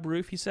 3-tab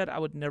roof, he said, I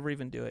would never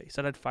even do it. He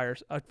said, I'd fire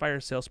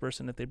a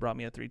salesperson if they brought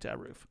me a 3-tab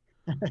roof.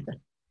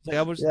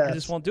 I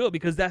just won't do it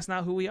because that's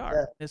not who we are.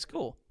 Yeah. It's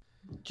cool.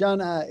 John,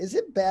 is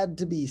it bad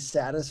to be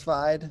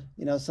satisfied?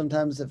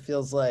 Sometimes it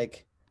feels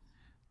like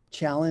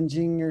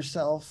challenging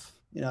yourself,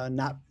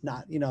 not,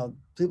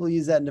 people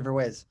use that in different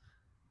ways.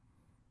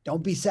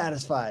 Don't be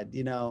satisfied,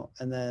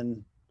 and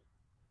then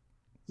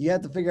you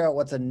have to figure out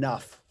what's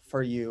enough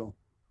for you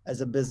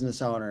as a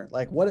business owner.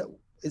 Like,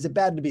 is it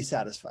bad to be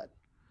satisfied?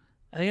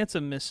 I think it's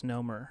a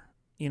misnomer,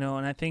 and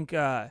I think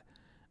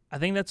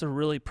that's a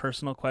really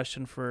personal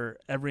question for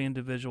every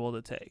individual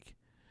to take.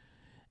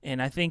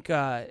 And I think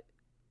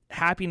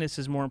happiness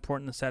is more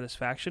important than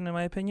satisfaction, in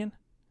my opinion.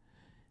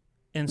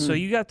 And so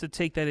you got to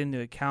take that into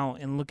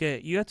account and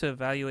you have to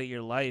evaluate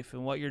your life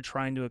and what you're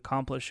trying to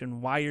accomplish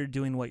and why you're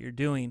doing what you're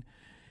doing.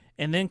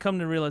 And then come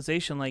to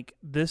realization, like,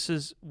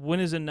 when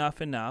is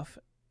enough enough?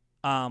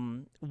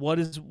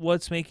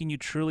 What's making you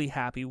truly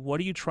happy? What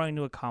are you trying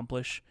to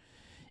accomplish?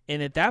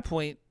 And at that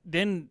point,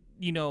 then,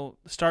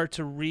 start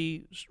to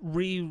rejig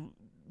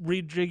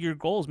your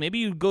goals. Maybe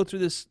you go through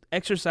this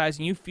exercise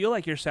and you feel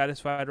like you're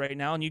satisfied right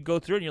now, and you go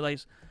through it and you're like,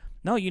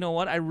 no, you know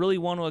what? I really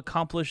want to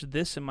accomplish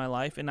this in my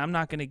life, and I'm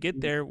not going to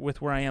get there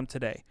with where I am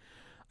today.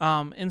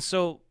 And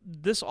so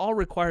this all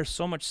requires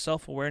so much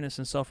self-awareness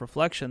and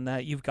self-reflection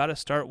that you've got to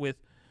start with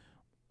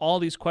all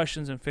these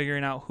questions and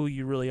figuring out who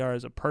you really are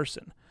as a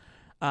person.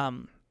 A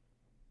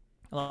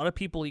lot of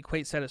people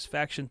equate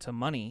satisfaction to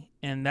money,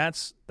 and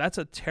that's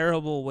a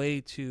terrible way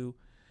to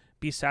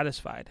be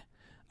satisfied.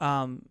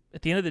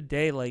 At the end of the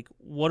day, like,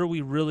 what are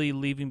we really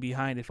leaving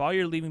behind? If all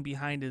you're leaving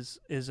behind is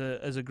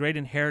a great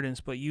inheritance,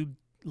 but you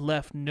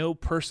left no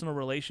personal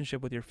relationship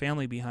with your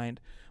family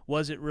behind,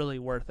 was it really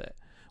worth it?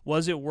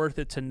 Was it worth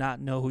it to not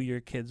know who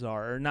your kids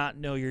are, or not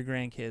know your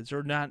grandkids,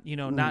 or not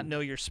know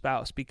your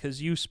spouse,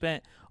 because you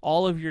spent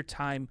all of your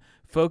time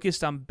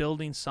focused on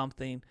building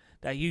something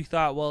that you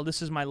thought, well,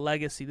 this is my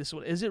legacy.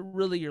 Is it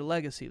really your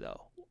legacy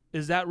though?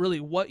 Is that really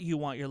what you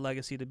want your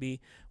legacy to be?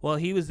 Well,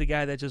 he was the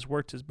guy that just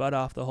worked his butt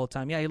off the whole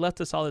time. Yeah, he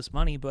left us all this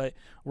money, but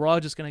we're all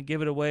just going to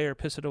give it away or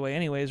piss it away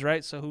anyways,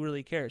 right? So who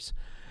really cares?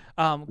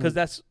 because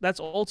that's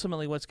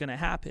ultimately what's going to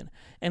happen.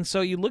 And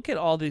so you look at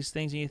all these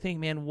things and you think,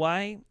 man,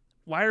 why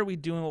are we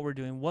doing what we're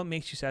doing? What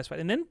makes you satisfied?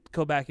 And then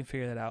go back and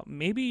figure that out.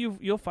 Maybe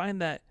you'll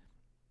find that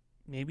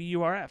maybe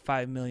you are at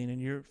 5 million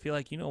and you feel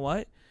like, you know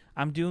what?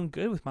 I'm doing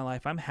good with my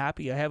life. I'm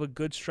happy. I have a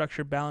good,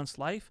 structured, balanced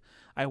life.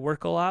 I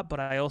work a lot, but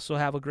I also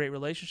have a great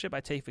relationship. I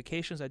take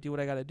vacations. I do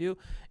what I got to do.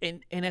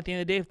 And at the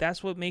end of the day, if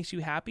that's what makes you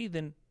happy,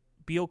 then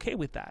be okay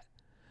with that.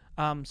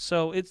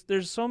 So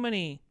there's so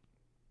many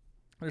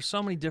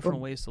different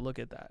ways to look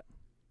at that.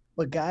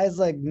 But guys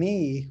like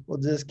me will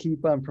just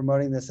keep on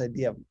promoting this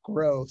idea of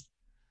growth,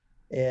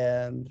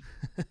 and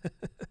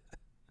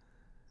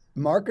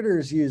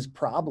marketers use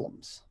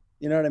problems.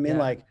 You know what I mean? Yeah.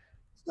 Like,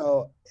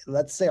 so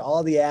let's say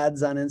all the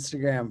ads on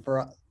Instagram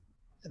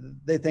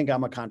they think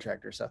I'm a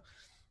contractor. So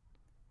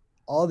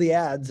all the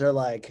ads are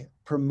like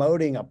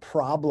promoting a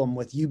problem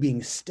with you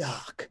being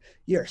stuck.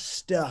 You're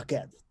stuck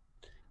at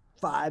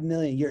 5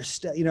 million. You're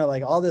stuck,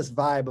 like all this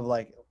vibe of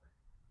like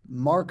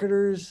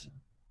marketers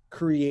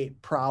create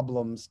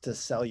problems to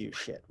sell you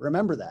shit.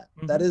 Remember that.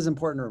 Mm-hmm. That is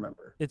important to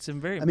remember. It's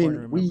very important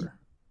to remember.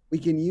 We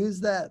can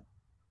use that.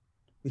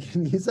 We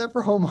can use that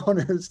for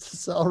homeowners to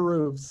sell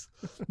roofs,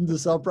 to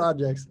sell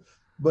projects.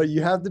 But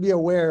you have to be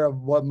aware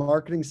of what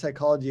marketing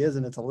psychology is,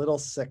 and it's a little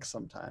sick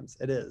sometimes.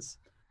 It is.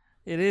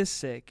 It is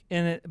sick.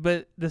 But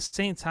at the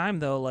same time,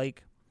 though,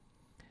 like,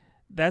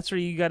 that's where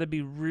you got to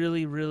be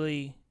really,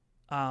 really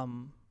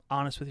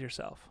honest with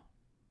yourself.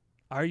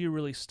 Are you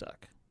really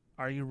stuck?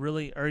 Are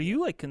you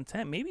like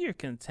content? Maybe you're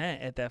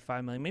content at that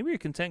 5 million. Maybe you're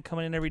content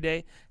coming in every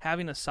day,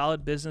 having a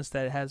solid business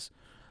that has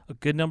a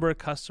good number of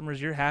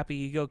customers. You're happy.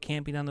 You go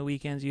camping on the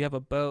weekends. You have a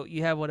boat.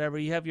 You have whatever.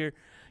 You have your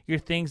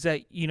things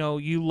that,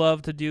 you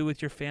love to do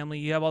with your family.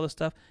 You have all this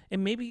stuff.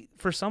 And maybe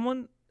for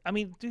someone, I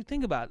mean, dude,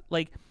 think about it.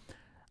 Like,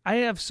 I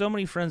have so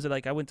many friends that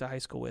like I went to high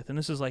school with, and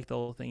this is like the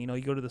whole thing.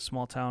 You go to the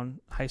small town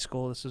high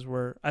school. This is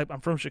where I'm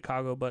from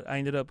Chicago, but I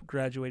ended up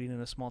graduating in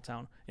a small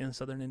town in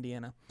southern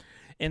Indiana.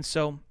 And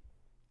so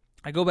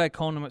I go back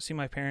home to see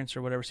my parents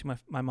or whatever, see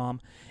my mom,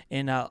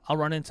 and I'll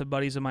run into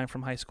buddies of mine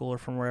from high school or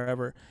from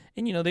wherever.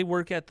 And, they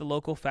work at the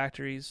local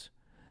factories.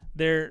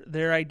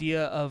 Their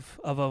idea of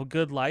a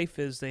good life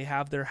is they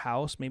have their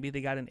house. Maybe they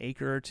got an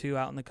acre or two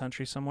out in the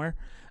country somewhere.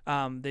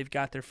 They've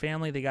got their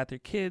family. They got their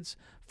kids.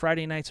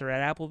 Friday nights are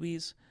at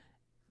Applebee's.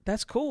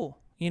 That's cool.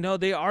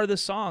 They are the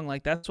song.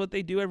 Like, that's what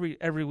they do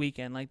every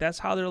weekend. Like, that's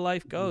how their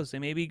life goes. They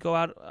maybe go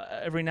out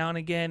every now and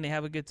again. They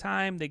have a good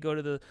time. They go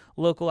to the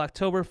local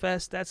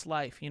Oktoberfest. That's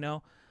life,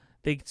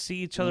 They see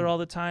each other all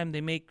the time.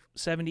 They make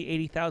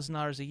 $70,000,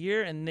 $80,000 a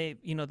year, and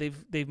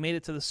they've made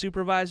it to the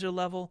supervisor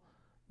level.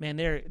 Man,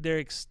 they're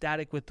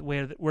ecstatic with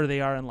where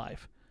they are in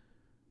life.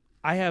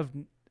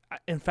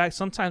 In fact,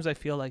 sometimes I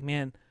feel like,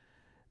 man,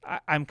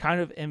 I'm kind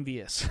of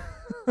envious.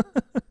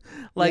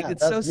 Like,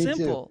 it's so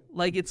simple. Too.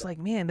 Like, it's like,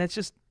 man,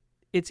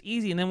 it's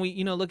easy. And then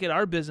we, look at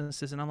our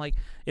businesses, and I'm like,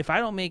 if I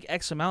don't make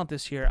X amount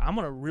this year, I'm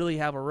going to really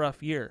have a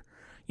rough year.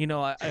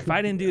 If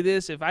I didn't do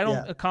this, if I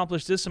don't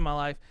accomplish this in my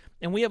life,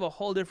 and we have a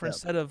whole different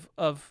set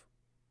of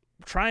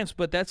triumphs,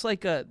 but that's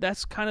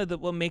kind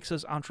of what makes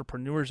us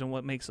entrepreneurs and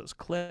what makes us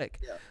click.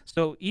 Yeah.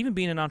 So even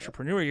being an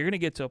entrepreneur, you're going to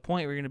get to a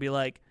point where you're going to be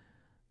like,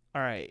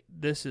 all right,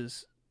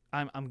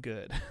 I'm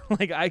good.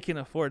 Like, I can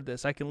afford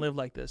this. I can live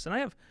like this. And I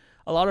have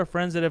a lot of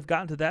friends that have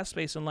gotten to that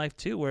space in life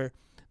too, where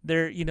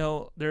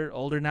they're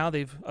older now.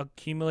 They've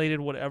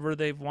accumulated whatever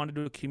they've wanted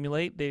to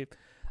accumulate. They're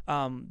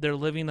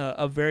living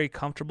a very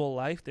comfortable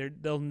life.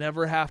 They'll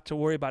never have to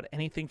worry about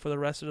anything for the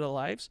rest of their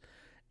lives,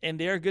 and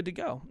they are good to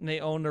go. And they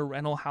own their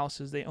rental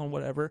houses. They own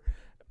whatever.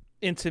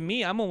 And to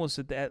me, I'm almost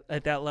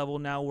at that level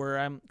now where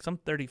I'm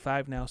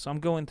 35 now, so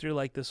I'm going through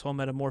like this whole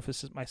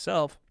metamorphosis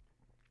myself.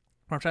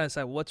 I'm trying to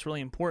decide what's really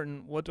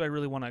important. What do I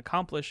really want to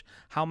accomplish?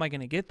 How am I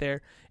going to get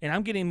there? And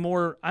I'm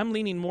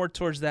leaning more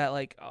towards that.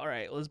 Like, all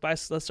right,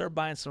 let's start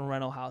buying some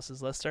rental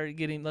houses. Let's start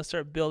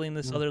building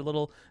this other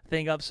little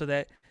thing up so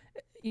that,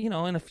 in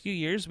a few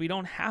years, we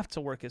don't have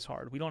to work as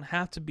hard. We don't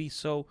have to be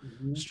so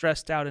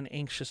stressed out and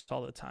anxious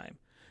all the time,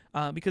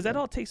 because that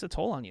all takes a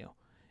toll on you.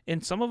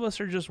 And some of us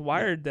are just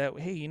wired that,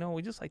 hey,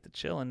 we just like to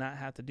chill and not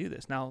have to do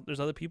this. Now, there's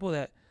other people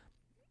that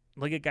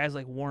look at guys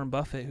like Warren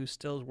Buffett, who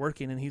still is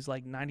working, and he's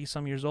like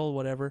 90-some years old,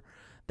 whatever.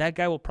 That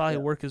guy will probably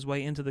work his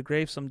way into the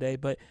grave someday,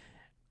 but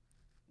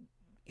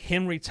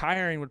him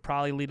retiring would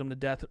probably lead him to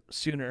death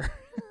sooner.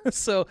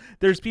 So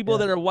there's people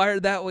that are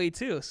wired that way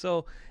too.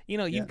 So,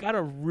 you've got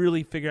to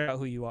really figure out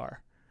who you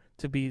are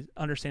to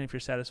understand if you're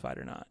satisfied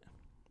or not.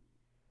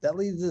 That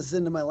leads us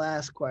into my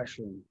last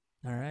question.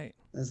 All right.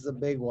 This is a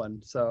big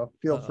one. So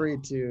feel free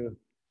to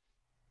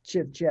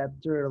chit chat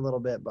through it a little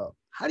bit, but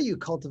how do you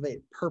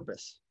cultivate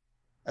purpose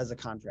as a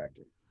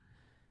contractor?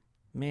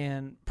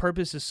 Man,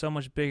 purpose is so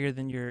much bigger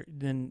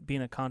than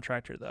being a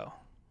contractor, though.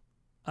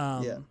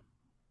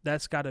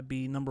 That's got to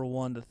be number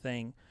one. The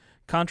thing,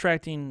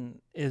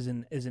 contracting is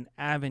an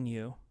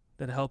avenue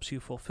that helps you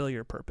fulfill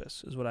your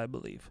purpose, is what I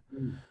believe.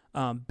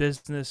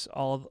 Business,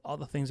 all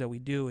the things that we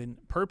do,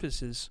 and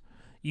purpose is,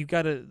 you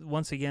got to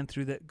once again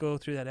go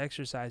through that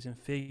exercise and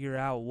figure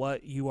out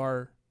what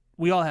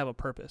we all have a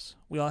purpose.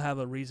 We all have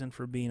a reason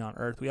for being on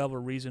earth. We all have a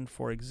reason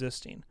for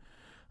existing.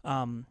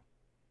 And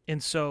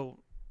so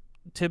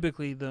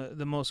typically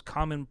the most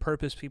common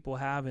purpose people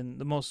have, and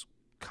the most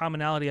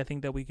commonality I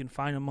think that we can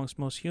find amongst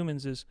most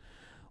humans, is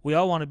we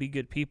all want to be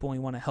good people and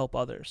we want to help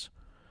others.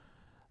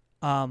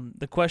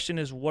 The question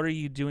is, what are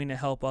you doing to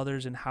help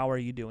others, and how are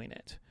you doing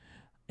it?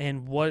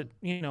 And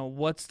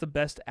what's the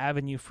best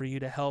avenue for you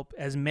to help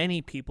as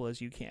many people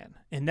as you can?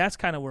 And that's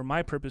kind of where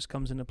my purpose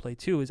comes into play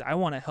too, is I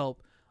want to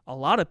help a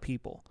lot of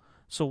people.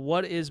 So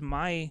what is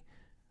my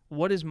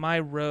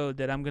road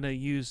that I'm going to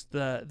use,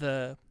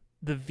 the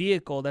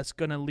vehicle that's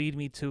going to lead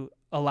me to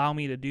allow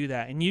me to do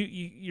that? And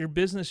your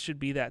business should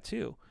be that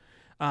too.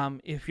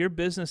 If your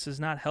business is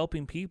not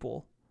helping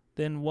people,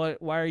 then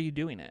why are you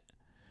doing it?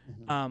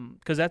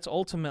 Because that's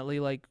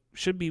ultimately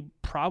should be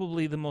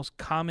probably the most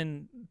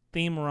common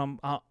theme around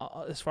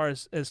as far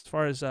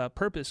as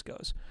purpose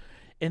goes.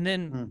 And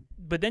then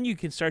but then you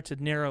can start to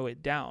narrow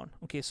it down.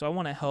 Okay, so I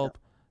want to help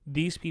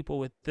these people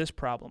with this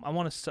problem. I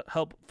want to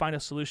help find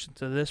a solution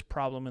to this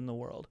problem in the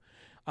world.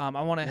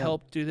 I want to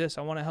help do this.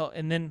 I want to help.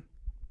 And then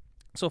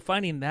so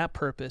finding that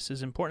purpose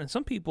is important.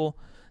 Some people,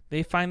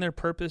 they find their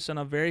purpose on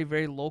a very,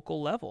 very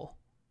local level.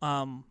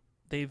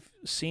 They've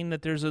seen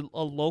that there's a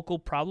local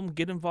problem,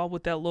 get involved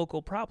with that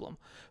local problem.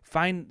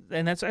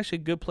 And that's actually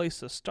a good place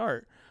to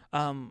start.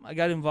 I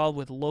got involved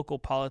with local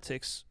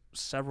politics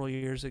several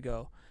years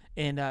ago,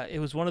 and it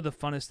was one of the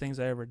funnest things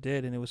I ever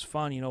did, and it was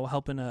fun,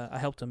 I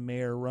helped a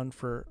mayor run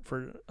for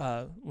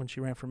when she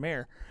ran for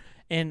mayor.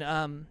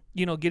 And,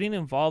 getting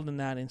involved in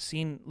that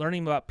and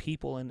learning about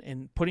people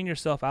and putting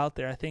yourself out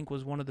there, I think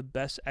was one of the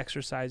best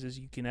exercises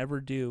you can ever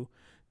do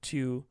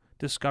to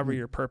discover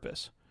your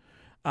purpose.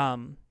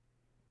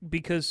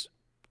 Because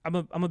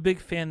I'm a big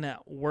fan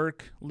that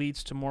work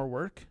leads to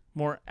more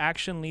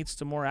action leads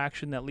to more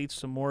action, that leads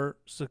to more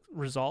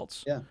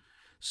results. Yeah.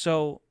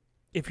 So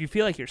if you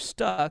feel like you're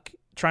stuck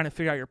trying to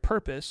figure out your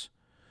purpose,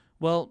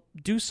 well,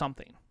 do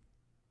something.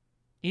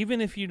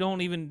 Even if you don't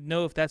even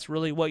know if that's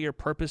really what your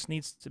purpose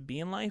needs to be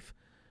in life,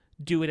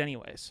 do it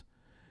anyways.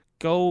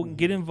 Go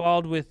get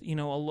involved with,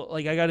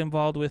 I got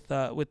involved with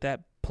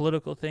that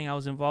political thing. I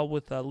was involved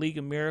with League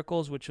of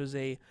Miracles, which was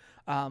it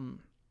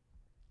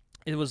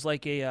was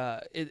like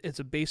it's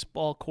a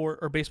baseball court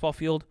or baseball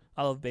field.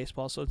 I love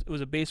baseball. So it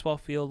was a baseball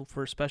field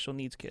for special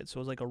needs kids. So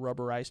it was like a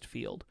rubberized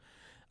field.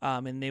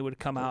 And they would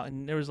come out,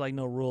 and there was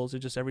no rules. It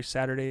just every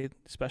Saturday,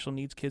 special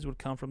needs kids would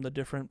come from the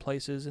different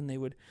places, and they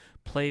would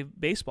play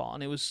baseball.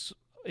 And it was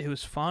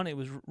fun. It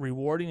was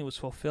rewarding. It was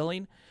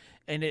fulfilling.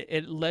 And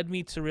it led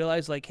me to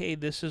realize, hey,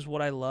 this is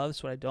what I love. This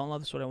is what I don't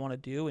love. This is what I want to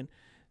do. And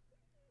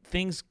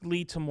things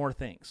lead to more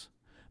things.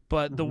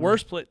 But the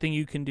worst thing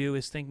you can do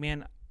is think,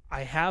 man,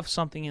 I have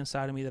something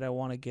inside of me that I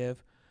want to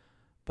give,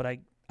 but I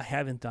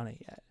haven't done it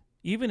yet.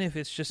 Even if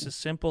it's just as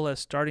simple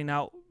as starting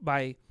out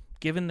by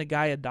giving the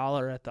guy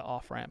 $1 at the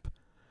off-ramp,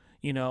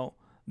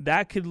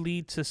 that could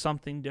lead to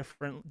something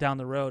different down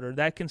the road, or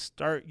that can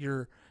start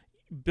your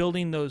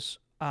building those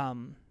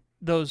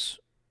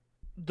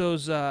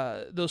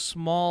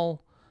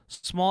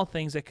small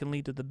things that can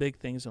lead to the big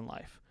things in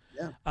life.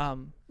 Yeah.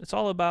 It's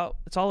all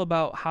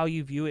about how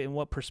you view it and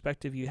what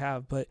perspective you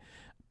have. But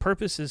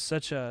purpose is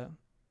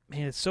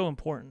it's so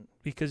important,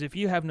 because if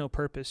you have no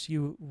purpose,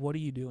 what are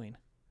you doing?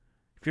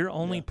 If your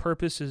only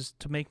purpose is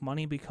to make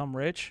money, become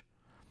rich,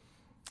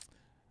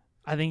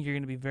 I think you're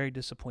going to be very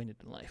disappointed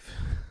in life.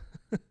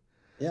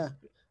 Yeah.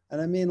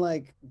 And I mean,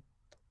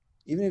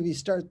 even if you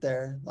start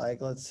there,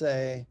 let's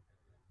say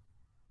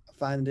I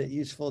find it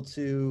useful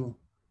to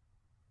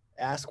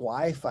ask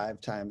why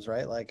 5 times,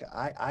 right?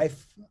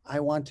 I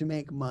want to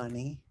make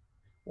money.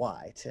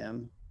 Why,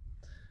 Tim?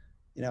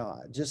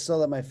 Just so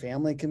that my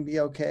family can be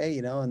okay,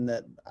 and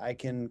that I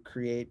can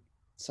create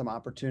some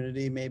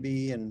opportunity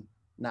maybe and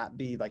not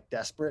be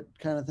desperate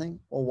kind of thing.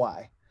 Well,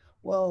 why?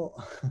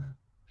 Well,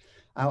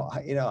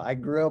 I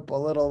grew up a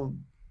little,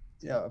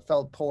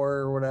 felt poor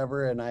or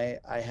whatever. And I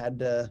had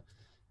to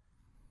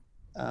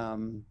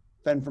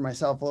fend for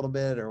myself a little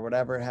bit or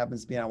whatever it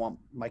happens to be. I want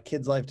my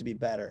kid's life to be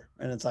better.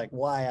 And it's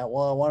why?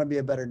 Well, I want to be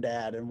a better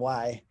dad. And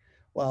why?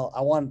 Well,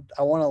 I want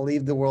to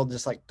leave the world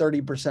just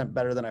 30%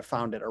 better than I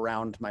found it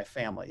around my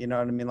family. You know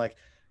what I mean?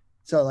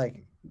 So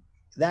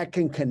that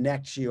can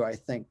connect you, I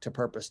think, to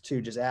purpose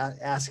too. Just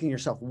asking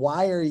yourself,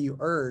 why are you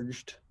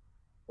urged?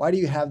 Why do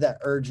you have that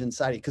urge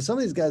inside you? Because some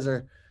of these guys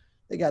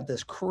they got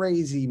this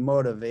crazy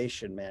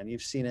motivation, man.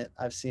 You've seen it.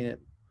 I've seen it.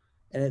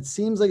 And it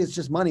seems like it's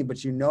just money, but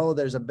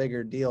there's a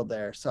bigger deal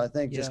there. So I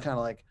think just kind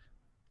of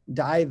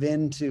dive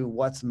into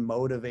what's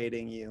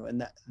motivating you.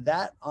 And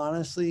that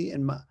honestly,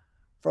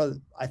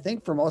 I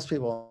think for most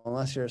people,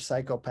 unless you're a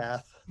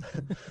psychopath,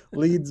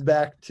 leads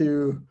back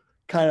to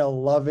kind of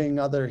loving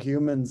other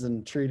humans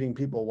and treating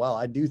people well.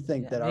 I do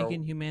think that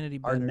making humanity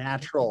better. Our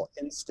natural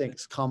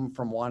instincts come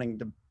from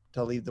wanting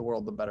to leave the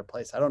world a better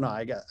place. I don't know.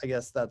 I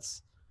guess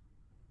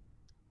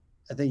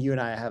I think you and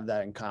I have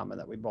that in common,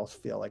 that we both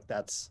feel like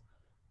that's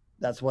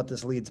what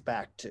this leads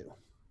back to.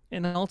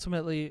 And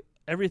ultimately,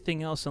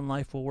 everything else in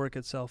life will work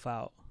itself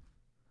out.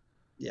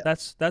 Yeah.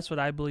 That's what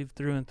I believe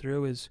through and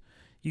through is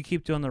you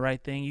keep doing the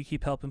right thing. You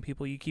keep helping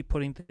people. You keep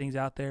putting things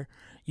out there.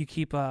 You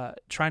keep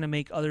trying to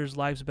make others'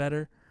 lives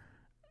better.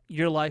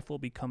 Your life will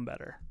become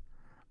better.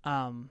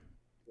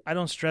 I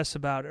don't stress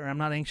about, or I'm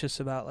not anxious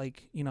about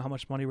like, how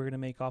much money we're going to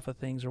make off of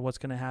things or what's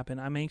going to happen.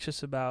 I'm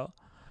anxious about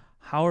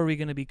how are we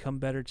going to become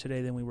better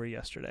today than we were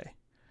yesterday?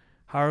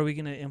 How are we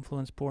going to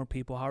influence more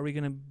people? How are we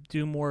going to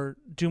do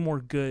more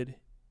good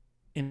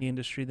in the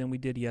industry than we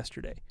did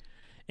yesterday?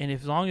 And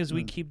as long as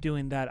we keep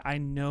doing that, I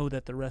know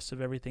that the rest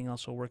of everything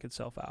else will work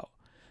itself out.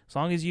 As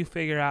long as you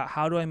figure out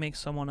how do I make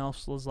someone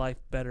else's life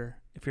better,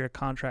 if you're a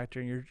contractor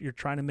and you're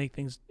trying to make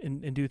things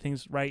and do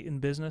things right in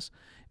business,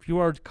 if you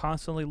are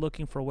constantly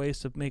looking for ways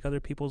to make other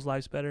people's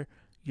lives better,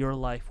 your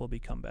life will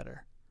become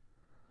better.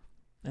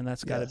 And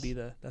that's got to be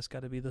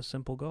the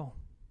simple goal.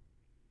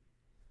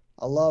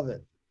 I love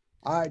it.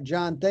 All right,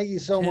 John, thank you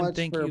so much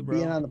for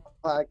being on the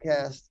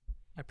podcast.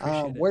 I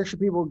appreciate it. Where should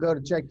people go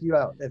to check you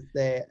out if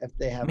they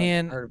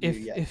haven't heard of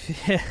you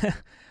yet?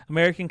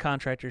 American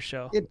Contractor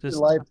Show. Get your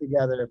life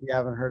together if you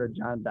haven't heard of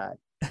John Dye.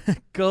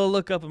 Go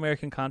look up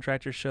American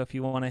Contractor Show if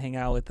you want to hang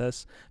out with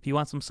us. If you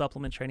want some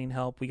supplement training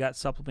help, we got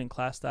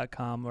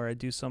supplementclass.com, where I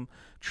do some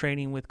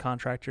training with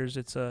contractors.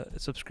 It's a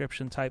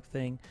subscription type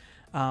thing.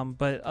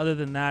 But other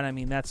than that, I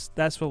mean,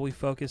 that's what we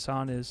focus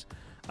on is,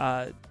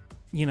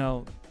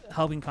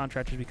 helping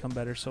contractors become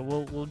better. So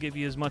we'll give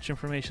you as much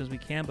information as we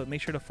can, but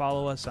make sure to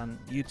follow us on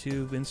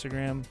YouTube,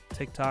 Instagram,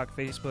 TikTok,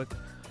 Facebook,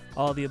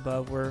 all the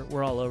above.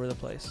 We're all over the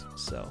place.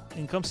 So,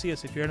 and come see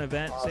us if you're at an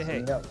event. Awesome. Say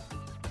hey. Yep.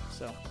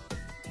 So,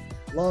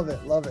 love it.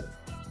 Thank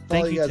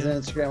Follow you guys Tim.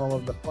 on Instagram. I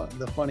love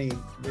the funny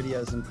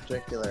videos in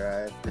particular.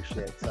 I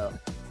appreciate it. So,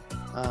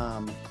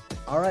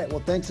 all right.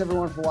 Well, thanks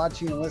everyone for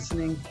watching and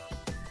listening.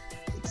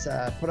 It's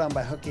put on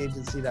by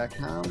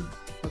hookagency.com.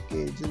 Hook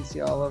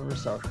Agency all over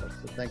social.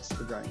 So thanks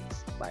for joining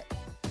us. Bye.